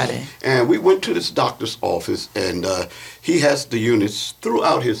 Friday. Friday. And we went to this doctor's office, and he has the units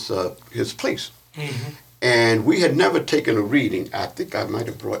throughout his place. Mm-hmm. And we had never taken a reading. I think I might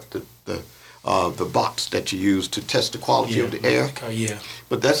have brought the box that you use to test the quality of the air. Yeah.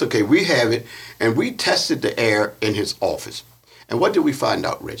 But that's okay. We have it, and we tested the air in his office. And what did we find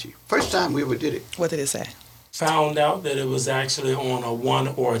out, Reggie? First time we ever did it. What did it say? Found out that it was actually on a 1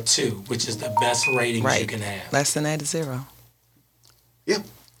 or a 2, which is the best ratings Right. you can have. Less than that is 0. Yeah.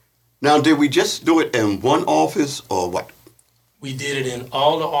 Now, did we just do it in one office or what? We did it in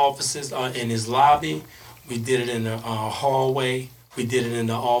all the offices in his lobby. We did it in the hallway. We did it in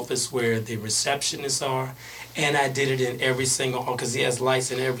the office where the receptionists are. And I did it in every single, because he has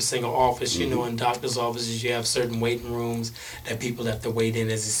lights in every single office. You know, in doctor's offices, you have certain waiting rooms that people have to wait in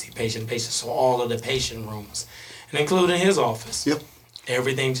as they see patients. So all of the patient rooms, and including his office. Yep.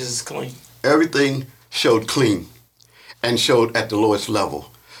 Everything just is clean. Everything showed clean and showed at the lowest level.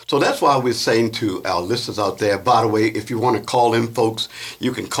 So that's why we're saying to our listeners out there, by the way, if you want to call in, folks,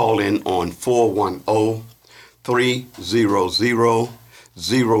 you can call in on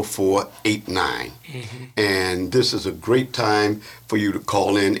 410-300-0489. And this is a great time for you to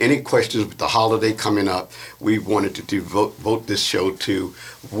call in. Any questions with the holiday coming up, we wanted to devote this show to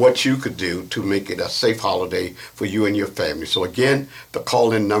what you could do to make it a safe holiday for you and your family. So again, the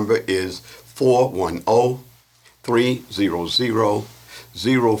call-in number is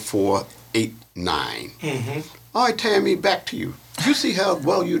 410-300-0489. All right, Tammy, back to you. You see how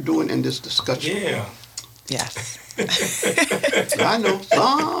well you're doing in this discussion? Yeah. Yes. I know.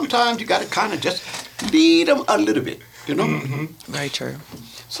 Sometimes you got to kind of just lead them a little bit, Very true.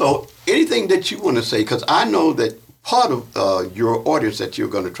 So anything that you want to say, because I know that part of your audience that you're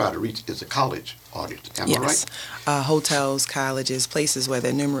going to try to reach is a college audience. Am I right? Hotels, colleges, places where there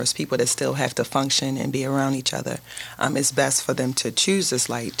are numerous people that still have to function and be around each other. It's best for them to choose this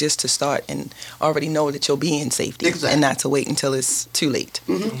light just to start and already know that you'll be in safety. Exactly. And not to wait until it's too late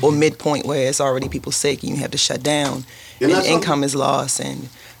or midpoint where it's already people sick and you have to shut down and income is lost and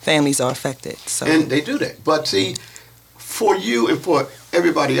families are affected. So And they do that. But see, for you and for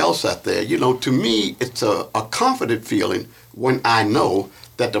everybody else out there, to me, it's a confident feeling when I know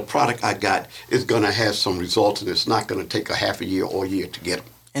that the product I got is going to have some results and it's not going to take a half a year or a year to get them.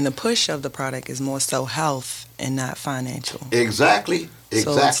 And the push of the product is more so health and not financial. Exactly.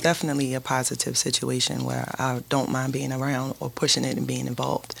 So it's definitely a positive situation where I don't mind being around or pushing it and being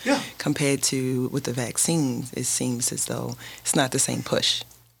involved. Yeah. Compared to with the vaccines, it seems as though it's not the same push.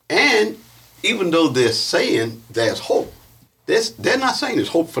 And even though they're saying there's hope, they're not saying there's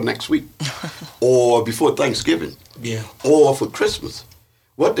hope for next week or before Thanksgiving Yeah. or for Christmas.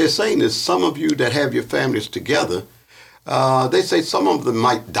 What they're saying is some of you that have your families together, they say some of them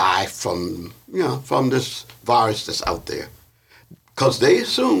might die from this virus that's out there. Because they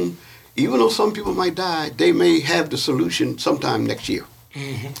assume, even though some people might die, they may have the solution sometime next year.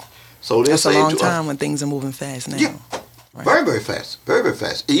 So they're That's a saying long to us, time when things are moving fast now. yeah, Right. very, very fast. Very, very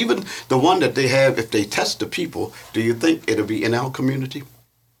fast. Even the one that they have, if they test the people, do you think it'll be in our community?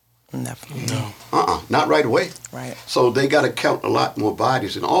 Never. No. Not right away. Right. So they got to count a lot more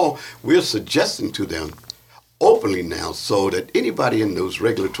bodies. And all we're suggesting to them openly now so that anybody in those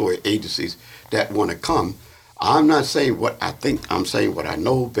regulatory agencies that want to come, I'm not saying what I think, I'm saying what I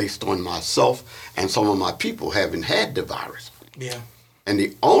know based on myself and some of my people having had the virus. Yeah. And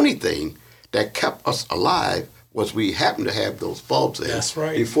the only thing that kept us alive was we happened to have those bulbs in That's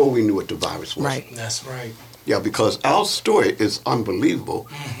right. before we knew what the virus was. Right. That's right. Yeah, because our story is unbelievable.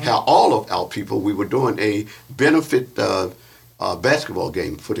 How all of our people, we were doing a benefit basketball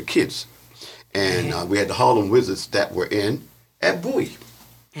game for the kids. And we had the Harlem Wizards that were in at Bowie.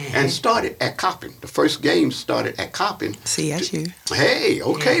 and started at Coppin. The first game started at Coppin. CSU. Hey,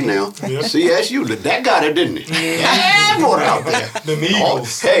 okay now. CSU, that got it, didn't it? Yeah, brought it out there. The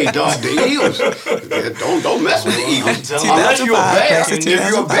Eagles. Hey, the Eagles. Yeah, don't mess with the Eagles. telling you. Unless you're a 2005, bear. that's If a you're a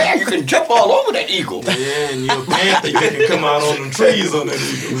 2005. bear, you can jump all over that eagle. Yeah, and you're a panther, you can come out on them trees on that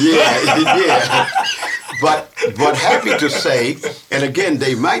eagle. Yeah. But happy to say, and again,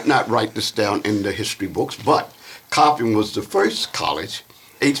 they might not write this down in the history books, but Coppin was the first college,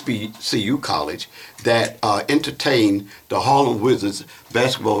 HBCU college, that entertained the Harlem Wizards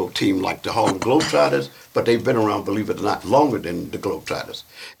basketball team like the Harlem Globetrotters, but they've been around, believe it or not, longer than the Globetrotters.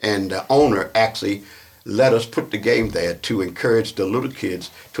 And the owner actually let us put the game there to encourage the little kids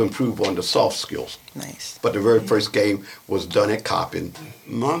to improve on the soft skills. Nice. But the very first game was done at Coppin,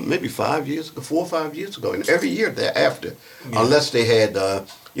 maybe 5 years ago, 4 or 5 years ago, and every year thereafter, unless they had, a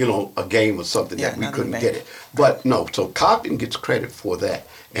game or something Yeah, that we another couldn't event. get it. But no, so Coppin gets credit for that,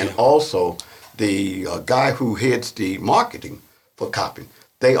 and also the guy who heads the marketing for Coppin,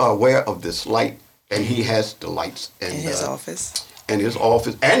 they are aware of this light, and he has the lights In his office. in his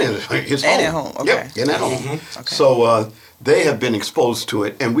office and in his And home. at home, Yep, okay. and at home. Okay. So they have been exposed to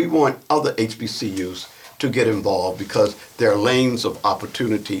it, and we want other HBCUs to get involved because there are lanes of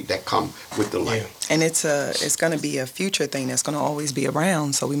opportunity that come with the light. And it's going to be a future thing that's going to always be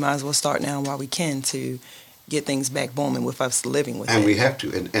around. So we might as well start now while we can to get things back booming with us living with And it. we have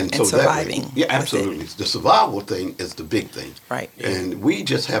to, and so surviving that way, yeah, with it. absolutely. The survival thing is the big thing, Right. And we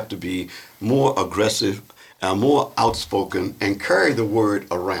just have to be more aggressive, more outspoken, and carry the word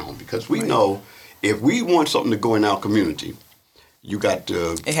around because we Right. know if we want something to go in our community, you got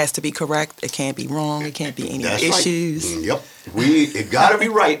to. It has to be correct. It can't be wrong. It can't be any That's issues. right. Yep, it got to be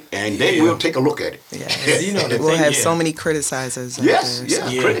right, and then we'll take a look at it. Yeah. You know, the We'll thing, have yeah. so many criticizers. out Yes, there, yeah.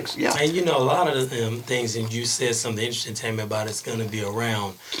 so- Critics, yeah. And you know, a lot of the things, and you said something interesting, Tammy, about it's going to be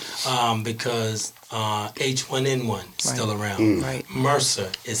around because H1N1 is still around. Right. MRSA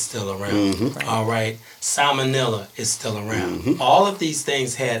is still around. Right. All right. Salmonella is still around. All of these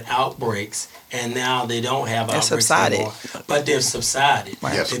things had outbreaks, and now they don't have They're outbreaks subsided. anymore. But they've subsided.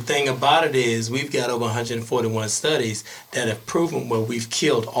 Right. Yes. The thing about it is we've got over 141 studies that have proven where we've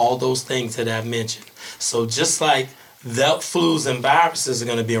killed all those things that I've mentioned. So just like the flus and viruses are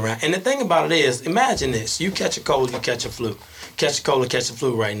going to be around. And the thing about it is, imagine this. You catch a cold, you catch a flu. Catch a cold or catch a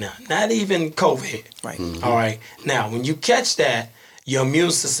flu right now. Not even COVID. Right. All right. Now, when you catch that, your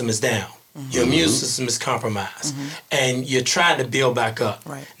immune system is down. Your immune system is compromised. And you're trying to build back up.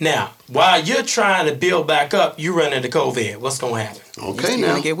 Right. Now, while you're trying to build back up, you run into COVID. What's going to happen? Okay, You're now.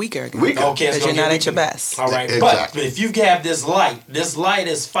 going to get weaker again. Weaker. Okay, it's Because you're gonna not get at your weaker. best. All right, Exactly. but if you have this light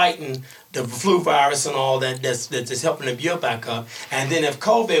is fighting the flu virus and all that that's helping to build back up. And then if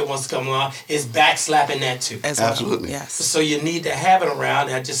COVID wants to come along, it's backslapping that too. As well. Absolutely. Yes. So you need to have it around.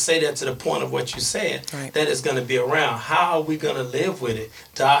 And I just say that to the point of what you said, Right. that it's going to be around. How are we going to live with it,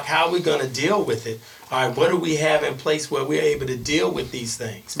 Doc? How are we going to deal with it? All right, what do we have in place where we're able to deal with these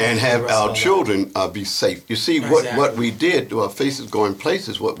things? And the have rest of our life? children be safe. You see, Exactly. what we did to our Faces Going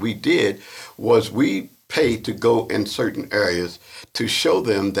Places, what we did was we paid to go in certain areas to show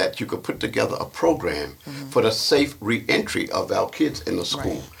them that you could put together a program for the safe reentry of our kids in the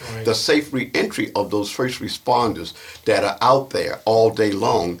school. Right. The safe reentry of those first responders that are out there all day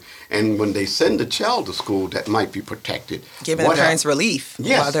long. And when they send the child to school, that might be protected. Giving the What hap- parents relief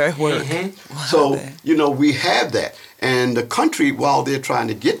Yes. while they're at work. So, Okay. we have that. And the country, while they're trying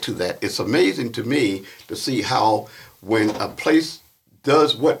to get to that, it's amazing to me to see how when a place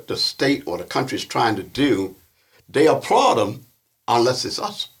does what the state or the country is trying to do, they applaud them unless it's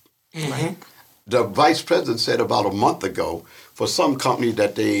us. The vice president said about a month ago for some company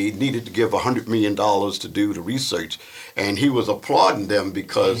that they needed to give $100 million to do the research, and he was applauding them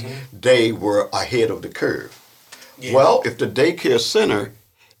because they were ahead of the curve. Yeah. Well, if the daycare center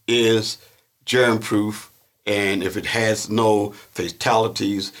is germ-proof and if it has no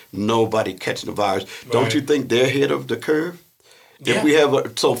fatalities, nobody catching the virus, don't Right. you think they're ahead of the curve? Yeah. If we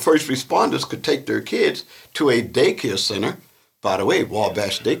have so first responders could take their kids to a daycare center. By the way,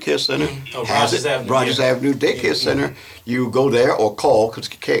 Wabash Daycare Center Oh, has Rogers it. Avenue, Rogers yeah. Avenue Daycare Center. You go there or call because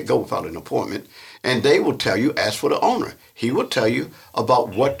you can't go without an appointment, and they will tell you. Ask for the owner. He will tell you about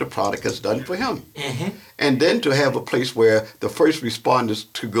what the product has done for him. And then to have a place where the first responders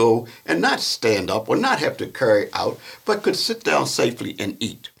to go and not stand up or not have to carry out, but could sit down safely and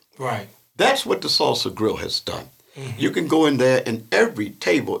eat. Right. That's what the Salsa Grill has done. You can go in there and every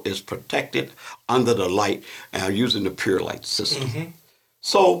table is protected under the light using the Pure Light system.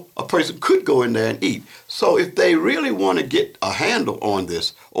 So a person could go in there and eat. So if they really want to get a handle on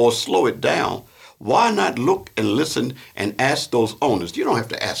this or slow it down, why not look and listen and ask those owners? You don't have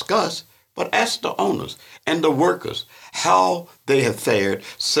to ask us, but ask the owners and the workers how they have fared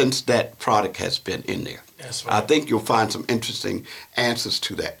since that product has been in there. That's I right. think you'll find some interesting answers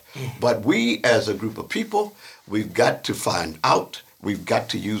to that. But we, as a group of people, we've got to find out. We've got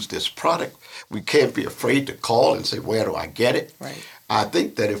to use this product. We can't be afraid to call and say, where do I get it? Right. I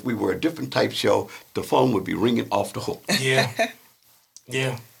think that if we were a different type show, the phone would be ringing off the hook. Yeah.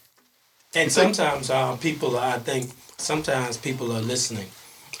 Yeah. And sometimes people, I think, sometimes people are listening,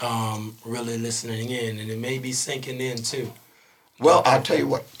 really listening in, and it may be sinking in too. Well, I'll tell you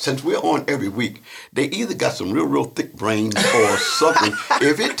what, since we're on every week, they either got some real thick brains or something.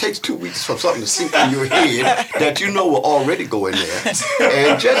 If it takes 2 weeks for something to sink in your head that you know will already go in there,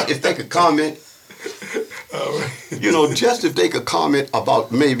 and just if they could comment, just if they could comment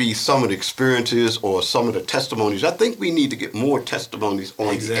about maybe some of the experiences or some of the testimonies. I think we need to get more testimonies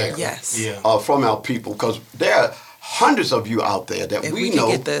on the air Yes. Yeah. from our people, because there are hundreds of you out there that If we we know.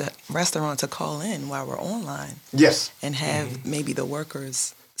 could get the restaurant to call in while we're online Yes. and have maybe the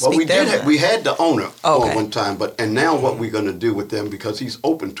workers Well, speak we their did. mind. We had the owner Okay. on one time, and now what we're going to do with them, because he's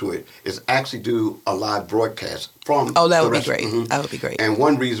open to it, is actually do a live broadcast from. Oh, that the would be restaurant. great. Mhm. That would be great. And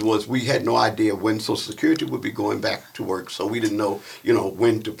one reason was we had no idea when Social Security would be going back to work, so we didn't know,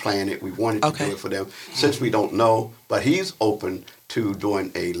 when to plan it. We wanted to Okay. do it for them. Since we don't know, but he's open to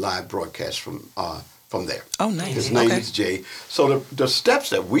doing a live broadcast from there. Oh, nice. His name Okay. is Jay. So the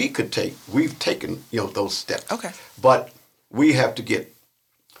steps that we could take, we've taken, those steps. Okay. But we have to get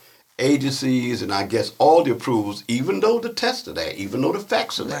agencies and I guess all the approvals, even though the tests are there, even though the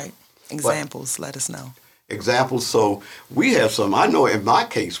facts are there. Right. Examples, let us know. Examples. So we have some. I know in my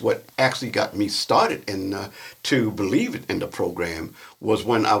case, what actually got me started to believe it in the program was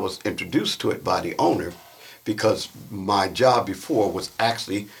when I was introduced to it by the owner, because my job before was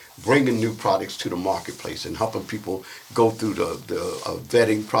actually bringing new products to the marketplace and helping people go through the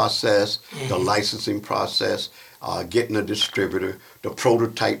vetting process, the licensing process, getting a distributor, the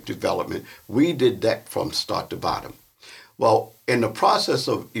prototype development. We did that from start to bottom. Well, in the process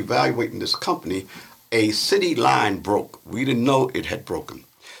of evaluating this company, a city line broke. We didn't know it had broken.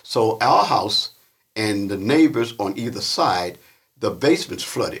 So our house and the neighbors on either side, the basement's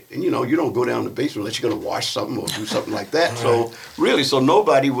flooded. And you don't go down the basement unless you're going to wash something or do something like that. Right. So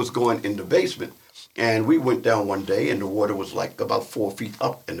nobody was going in the basement. And we went down one day and the water was like about 4 feet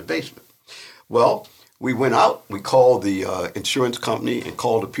up in the basement. Well, we went out, we called the insurance company and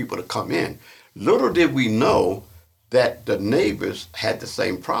called the people to come in. Little did we know that the neighbors had the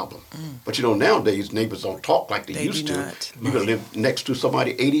same problem. But nowadays neighbors don't talk like they They used do to. not. You can live next to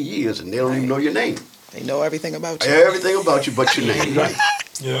somebody 80 years and they don't even know your name. They know everything about you. Everything about you but your name, right?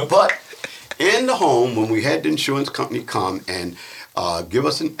 Yeah. But in the home, when we had the insurance company come and give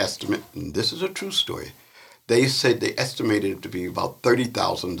us an estimate, and this is a true story, they said they estimated it to be about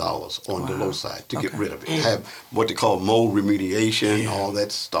 $30,000 on the low side to get Okay. rid of it. Have what they call mold remediation, all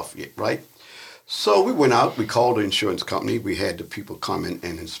that stuff, right? So we went out, we called the insurance company, we had the people come in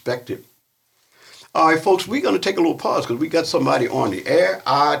and inspect it. All right, folks, we're going to take a little pause because we got somebody on the air.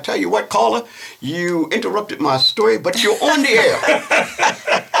 I tell you what, caller, you interrupted my story, but you're on the air.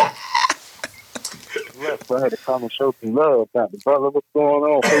 I had to come and show some love. Dr. Butler, what's going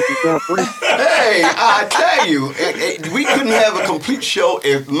on? Hey, I tell you, we couldn't have a complete show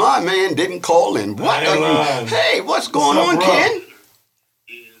if my man didn't call in. What are you? Hey, what's going What's on, up, bro? Ken?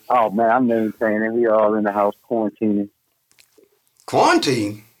 Oh, man, I'm maintaining. We all in the house quarantining.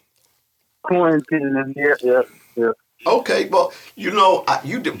 Quarantine? Quarantining, yeah. Okay, well, you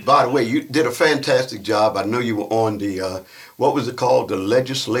did, by the way, you did a fantastic job. I know you were on the, what was it called? The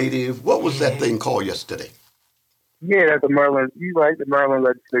legislative, what was that thing called yesterday? Yeah, that's the Maryland, you're right, the Maryland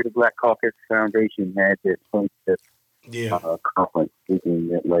Legislative Black Caucus Foundation had their 25th Yeah. conference speaking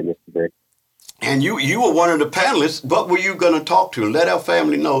yesterday. And you were one of the panelists. What were you going to talk to? Let our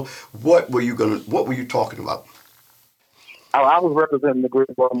family know what were you talking about? I was representing the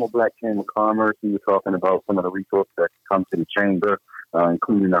Great Baltimore Black Chamber of Commerce. We were talking about some of the resources that come to the chamber,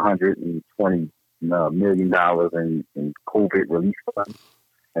 including $120 million in COVID relief funds.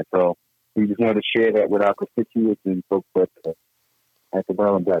 And so we just wanted to share that with our constituents and folks at the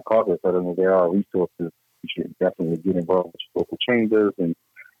Maryland Black Caucus. I don't know, there are resources. You should definitely get involved with local chambers and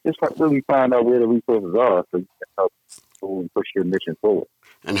just really find out where the resources are so you can help people and push your mission forward.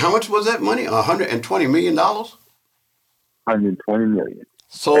 And how much was that money? $120 million? $120 million.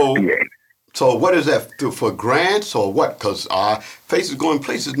 So, SBA. so what is that for grants or what? Because Faces Going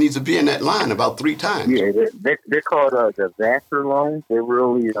Places needs to be in that line about 3 times. Yeah, they're called disaster loans. They're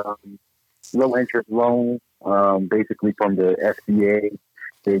really low interest loans, basically from the SBA.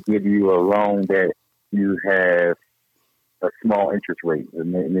 they give you a loan that you have a small interest rate,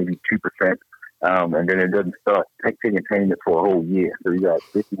 maybe 2%, and then it doesn't start taking payment for a whole year. So you got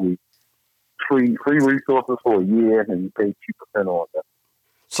 50 weeks free resources for a year, and you pay 2% on them.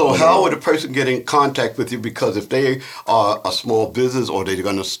 So how would a person get in contact with you? Because if they are a small business or they're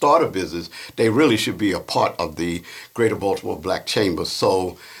going to start a business, they really should be a part of the Greater Baltimore Black Chamber.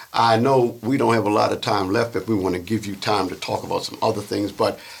 So I know we don't have a lot of time left if we want to give you time to talk about some other things,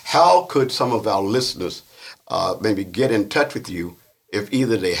 but how could some of our listeners maybe get in touch with you if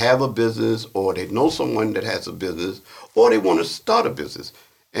either they have a business or they know someone that has a business or they want to start a business?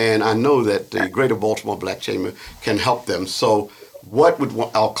 And I know that the Greater Baltimore Black Chamber can help them. So what would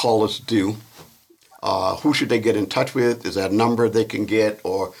our callers do? Who should they get in touch with? Is there a number they can get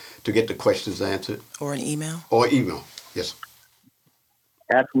or to get the questions answered? Or an email? Or email, yes.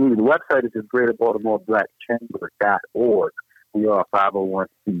 Absolutely. The website is just greaterbaltimoreblackchamber.org. We are a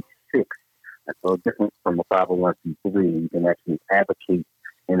 501c6. That's so different from a 501c3. You can actually advocate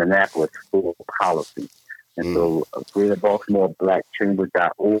in Annapolis for policy. And so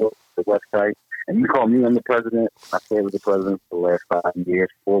greaterbaltimoreblackchamber.org, the website. And you call me, I'm the president. I stayed with the president for the last 5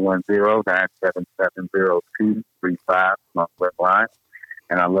 years, 410-977-0235, my web line.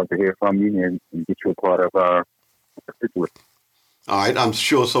 And I'd love to hear from you and get you a part of our constituency. All right, I'm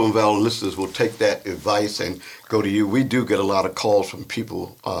sure some of our listeners will take that advice and go to you. We do get a lot of calls from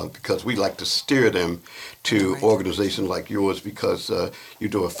people because we like to steer them to organizations like yours because you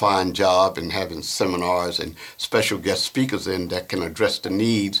do a fine job in having seminars and special guest speakers in that can address the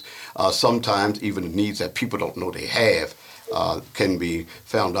needs, sometimes even the needs that people don't know they have can be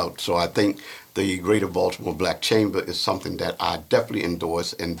found out. So I think the Greater Baltimore Black Chamber is something that I definitely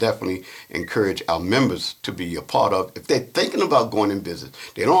endorse and definitely encourage our members to be a part of. If they're thinking about going in business,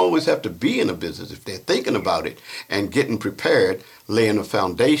 they don't always have to be in a business. If they're thinking about it and getting prepared, laying a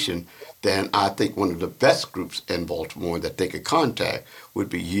foundation, then I think one of the best groups in Baltimore that they could contact would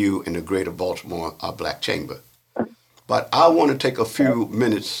be you and the Greater Baltimore Black Chamber. But I want to take a few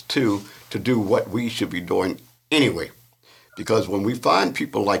minutes, too, to do what we should be doing anyway. Because when we find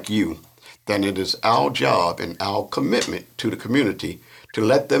people like you, then it is our job and our commitment to the community to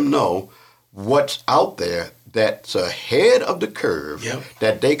let them know what's out there that's ahead of the curve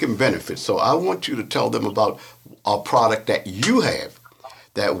that they can benefit. So I want you to tell them about a product that you have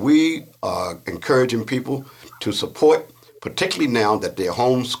that we are encouraging people to support, particularly now that they're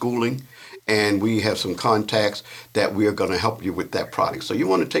homeschooling, and we have some contacts that we are going to help you with that product. So you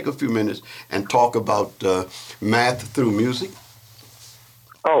want to take a few minutes and talk about math through music?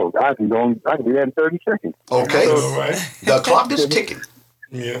 Oh, I can do that in 30 seconds. Okay. All right. The clock is ticking.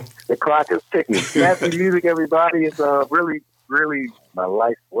 Yeah. The clock is ticking. Math and music, everybody, is really, really my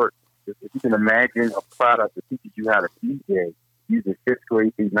life's work. If you can imagine a product that teaches you how to DJ using 5th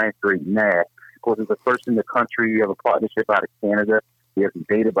grade through 9th grade math. Of course, it's the first in the country. We have a partnership out of Canada. We have some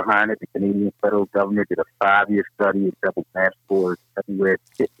data behind it. The Canadian federal government did a 5-year study and double math scores everywhere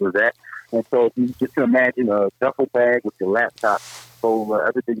it was at. And so if you just imagine a duffel bag with your laptop, solar,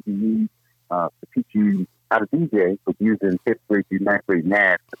 everything you need to teach you how to DJ, but using 5th grade through 9th grade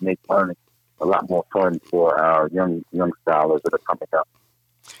math to make learning a lot more fun for our young scholars that are coming up.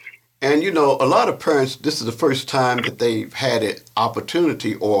 And, you know, a lot of parents, this is the first time that they've had an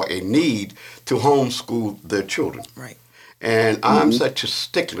opportunity or a need to homeschool their children. Right. And I'm such a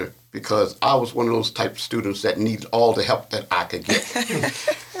stickler because I was one of those type of students that needed all the help that I could get.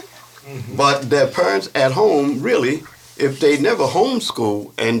 But their parents at home, really, if they never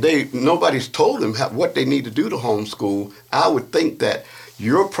homeschool and nobody's told them what they need to do to homeschool, I would think that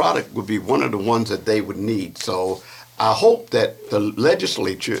your product would be one of the ones that they would need. So I hope that the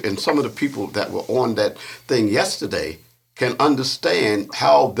legislature and some of the people that were on that thing yesterday can understand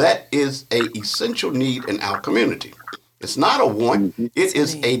how that is a essential need in our community. It's not a want, it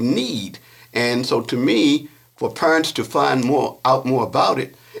is a need. And so to me, for parents to find out more about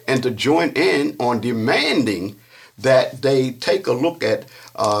it and to join in on demanding that they take a look at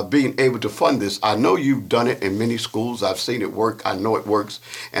being able to fund this. I know you've done it in many schools. I've seen it work. I know it works.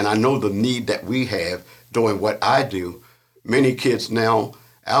 And I know the need that we have doing what I do. Many kids now,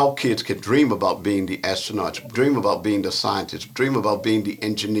 our kids can dream about being the astronauts, dream about being the scientists, dream about being the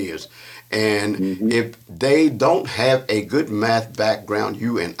engineers. And if they don't have a good math background,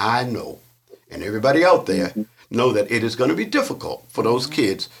 you and I know, and everybody out there know that it is going to be difficult for those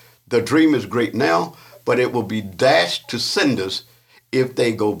kids. The dream is great now, but it will be dashed to cinders if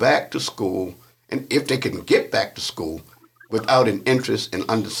they go back to school and if they can get back to school without an interest in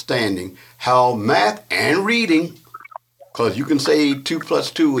understanding how math and reading, because you can say 2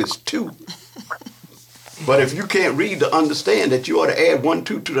 + 2 is 2, But if you can't read to understand that you ought to add 1,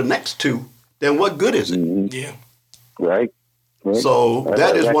 2 to the next 2, then what good is it? Mhm. Yeah. Right. Right. So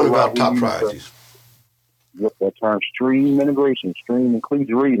that is That's one of why our we top use priorities. that term stream integration. Stream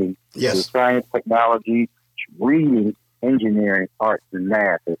includes reading. So Yes. science, technology, reading, engineering, arts, and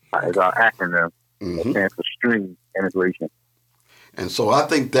math is our acronym. That hmm stands for stream integration. And so I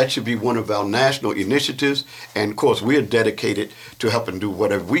think that should be one of our national initiatives. And of course, we're dedicated to helping do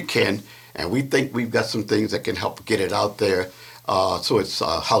whatever we can. And we think we've got some things that can help get it out there. So it's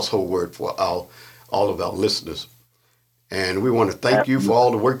a household word for all of our listeners. And we want to thank you for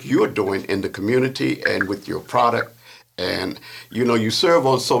all the work you're doing in the community and with your product. And, you know, you serve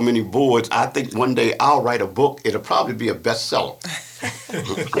on so many boards. I think one day I'll write a book. It'll probably be a bestseller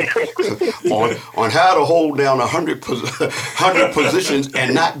on how to hold down 100 positions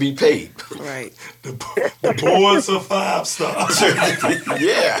and not be paid. Right. The boards are 5 stars.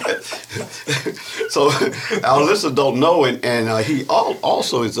 Yeah. So our listeners don't know, and he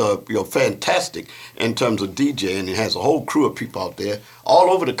also is fantastic in terms of DJing. He has a whole crew of people out there all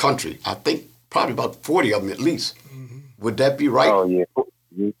over the country. I think probably about 40 of them at least. Would that be right? Oh, yeah.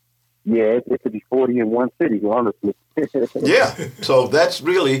 Yeah, it could be 40 in one city, honestly. Yeah. So that's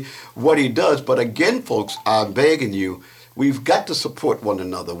really what he does. But again, folks, I'm begging you, we've got to support one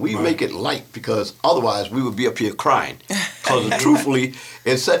another. We make it light because otherwise we would be up here crying. Because truthfully,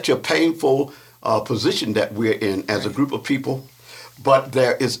 it's such a painful position that we're in as a group of people. But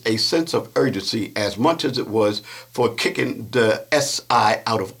there is a sense of urgency as much as it was for kicking the SI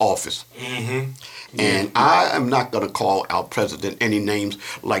out of office. Mm-hmm. And I am not going to call our president any names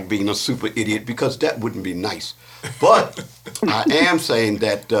like being a super idiot because that wouldn't be nice. But I am saying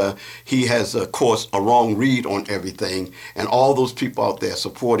that he has, of course, a wrong read on everything. And all those people out there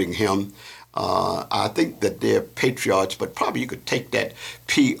supporting him, I think that they're patriots, but probably you could take that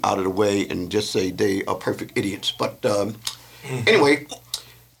P out of the way and just say they are perfect idiots. But anyway,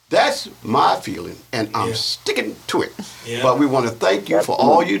 that's my feeling, and I'm sticking to it. Yeah. But we want to thank you for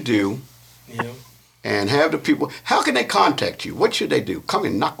all you do. Yeah. And have the people, how can they contact you? What should they do? Come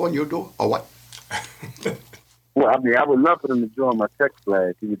and knock on your door or what? Well, I mean, I would love for them to join my text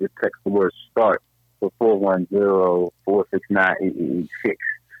blast. You would just text the word START for 410-469-8886.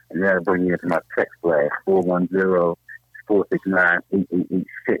 And that'll bring you into my text blast,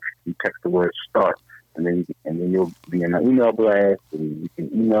 410-469-8886. You text the word START. And then you'll be in my email blast. And you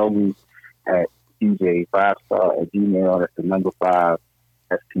can email me at dj5star@gmail. That's the number 5,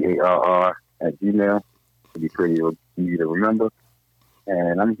 STARR @gmail. It'll be pretty easy to remember.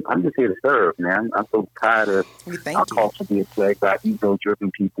 And I'm just here to serve, man. I'm so tired of We our thank you. culture being plagued by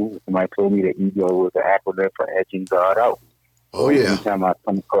ego-driven people. Somebody told me that ego was an acronym for edging God out. Oh, yeah. Anytime I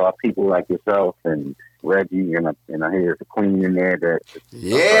come across people like yourself and Reggie, and I hear there's a queen in there that...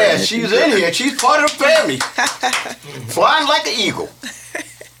 Yeah, she's in here. She's part of the family. Flying like an eagle.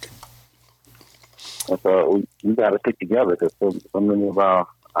 And so we got to stick together because so many of our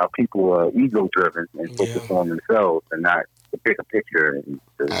people are ego-driven and focus on themselves and not the bigger picture and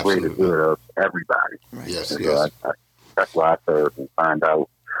the greater Absolutely. good of everybody. Yes, And yes. so that's why I serve and find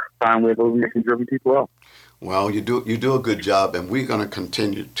where those mission-driven people are. Well, you do a good job, and we're going to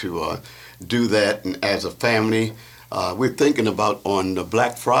continue to do that. And as a family, we're thinking about on the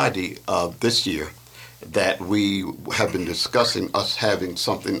Black Friday of this year that we have been discussing us having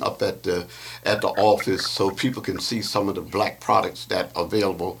something up at the office so people can see some of the black products that are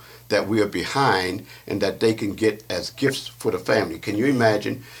available that we are behind and that they can get as gifts for the family. Can you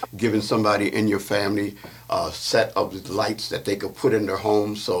imagine giving somebody in your family a set of lights that they could put in their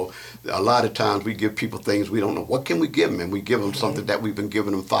home? So a lot of times we give people things we don't know. What can we give them? And we give them something that we've been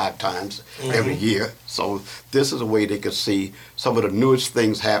giving them 5 times every year. So this is a way they could see some of the newest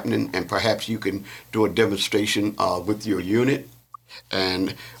things happening, and perhaps you can do a demonstration with your unit.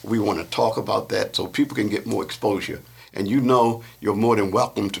 And we want to talk about that so people can get more exposure. And you know you're more than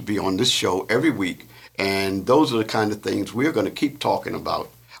welcome to be on this show every week. And those are the kind of things we're going to keep talking about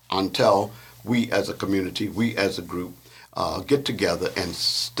until we as a community, we as a group, get together and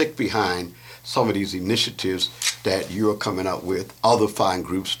stick behind some of these initiatives that you're coming out with. Other fine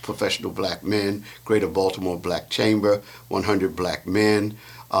groups, Professional Black Men, Greater Baltimore Black Chamber, 100 Black Men.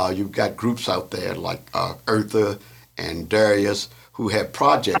 You've got groups out there like Eartha and Darius who have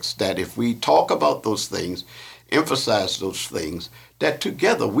projects that if we talk about those things, emphasize those things, that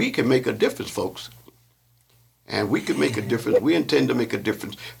together we can make a difference, folks. And we can make a difference. We intend to make a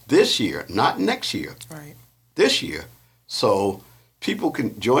difference this year, not next year. Right. This year. So people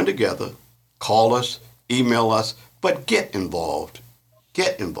can join together, call us, email us, but get involved.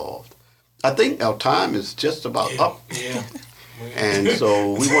 Get involved. I think our time is just about up. Yeah. And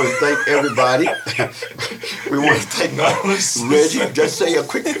so we want to thank everybody. We want to thank Reggie. Just say a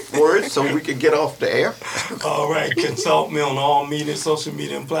quick word so we can get off the air. All right, consult me on all social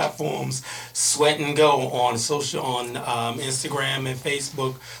media platforms. Sweat and Go on Instagram and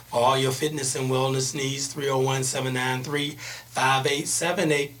Facebook for all your fitness and wellness needs.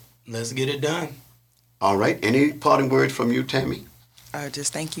 301-793-5878. Let's get it done. All right. Any parting words from you, Tammy?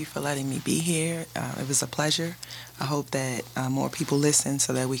 Just thank you for letting me be here. It was a pleasure. I hope that more people listen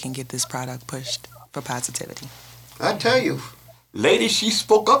so that we can get this product pushed for positivity. I tell you, ladies, she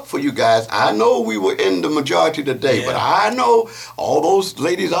spoke up for you guys. I know we were in the majority today, but I know all those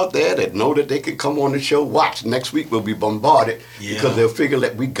ladies out there that know that they can come on the show. Watch, next week we'll be bombarded because they'll figure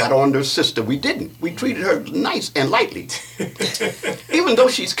that we got on their sister. We didn't. We treated her nice and lightly. Even though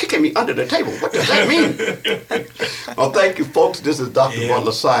she's kicking me under the table. What does that mean? Well, thank you, folks. This is Dr.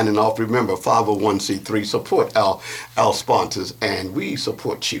 Butler signing off. Remember, 501c3, support our sponsors, and we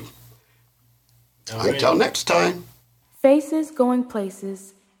support you. Until next time. Faces Going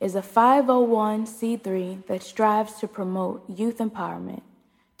Places is a 501c3 that strives to promote youth empowerment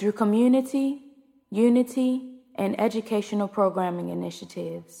through community, unity, and educational programming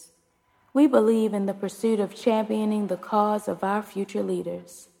initiatives. We believe in the pursuit of championing the cause of our future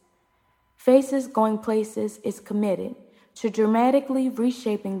leaders. Faces Going Places is committed to dramatically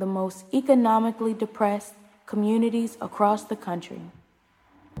reshaping the most economically depressed communities across the country.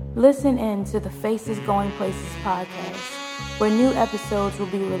 Listen in to the Faces Going Places podcast, where new episodes will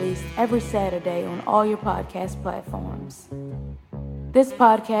be released every Saturday on all your podcast platforms. This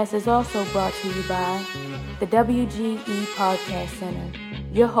podcast is also brought to you by the WGE Podcast Center,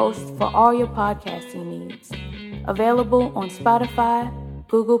 your host for all your podcasting needs. Available on Spotify,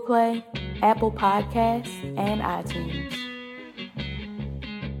 Google Play, Apple Podcasts, and iTunes.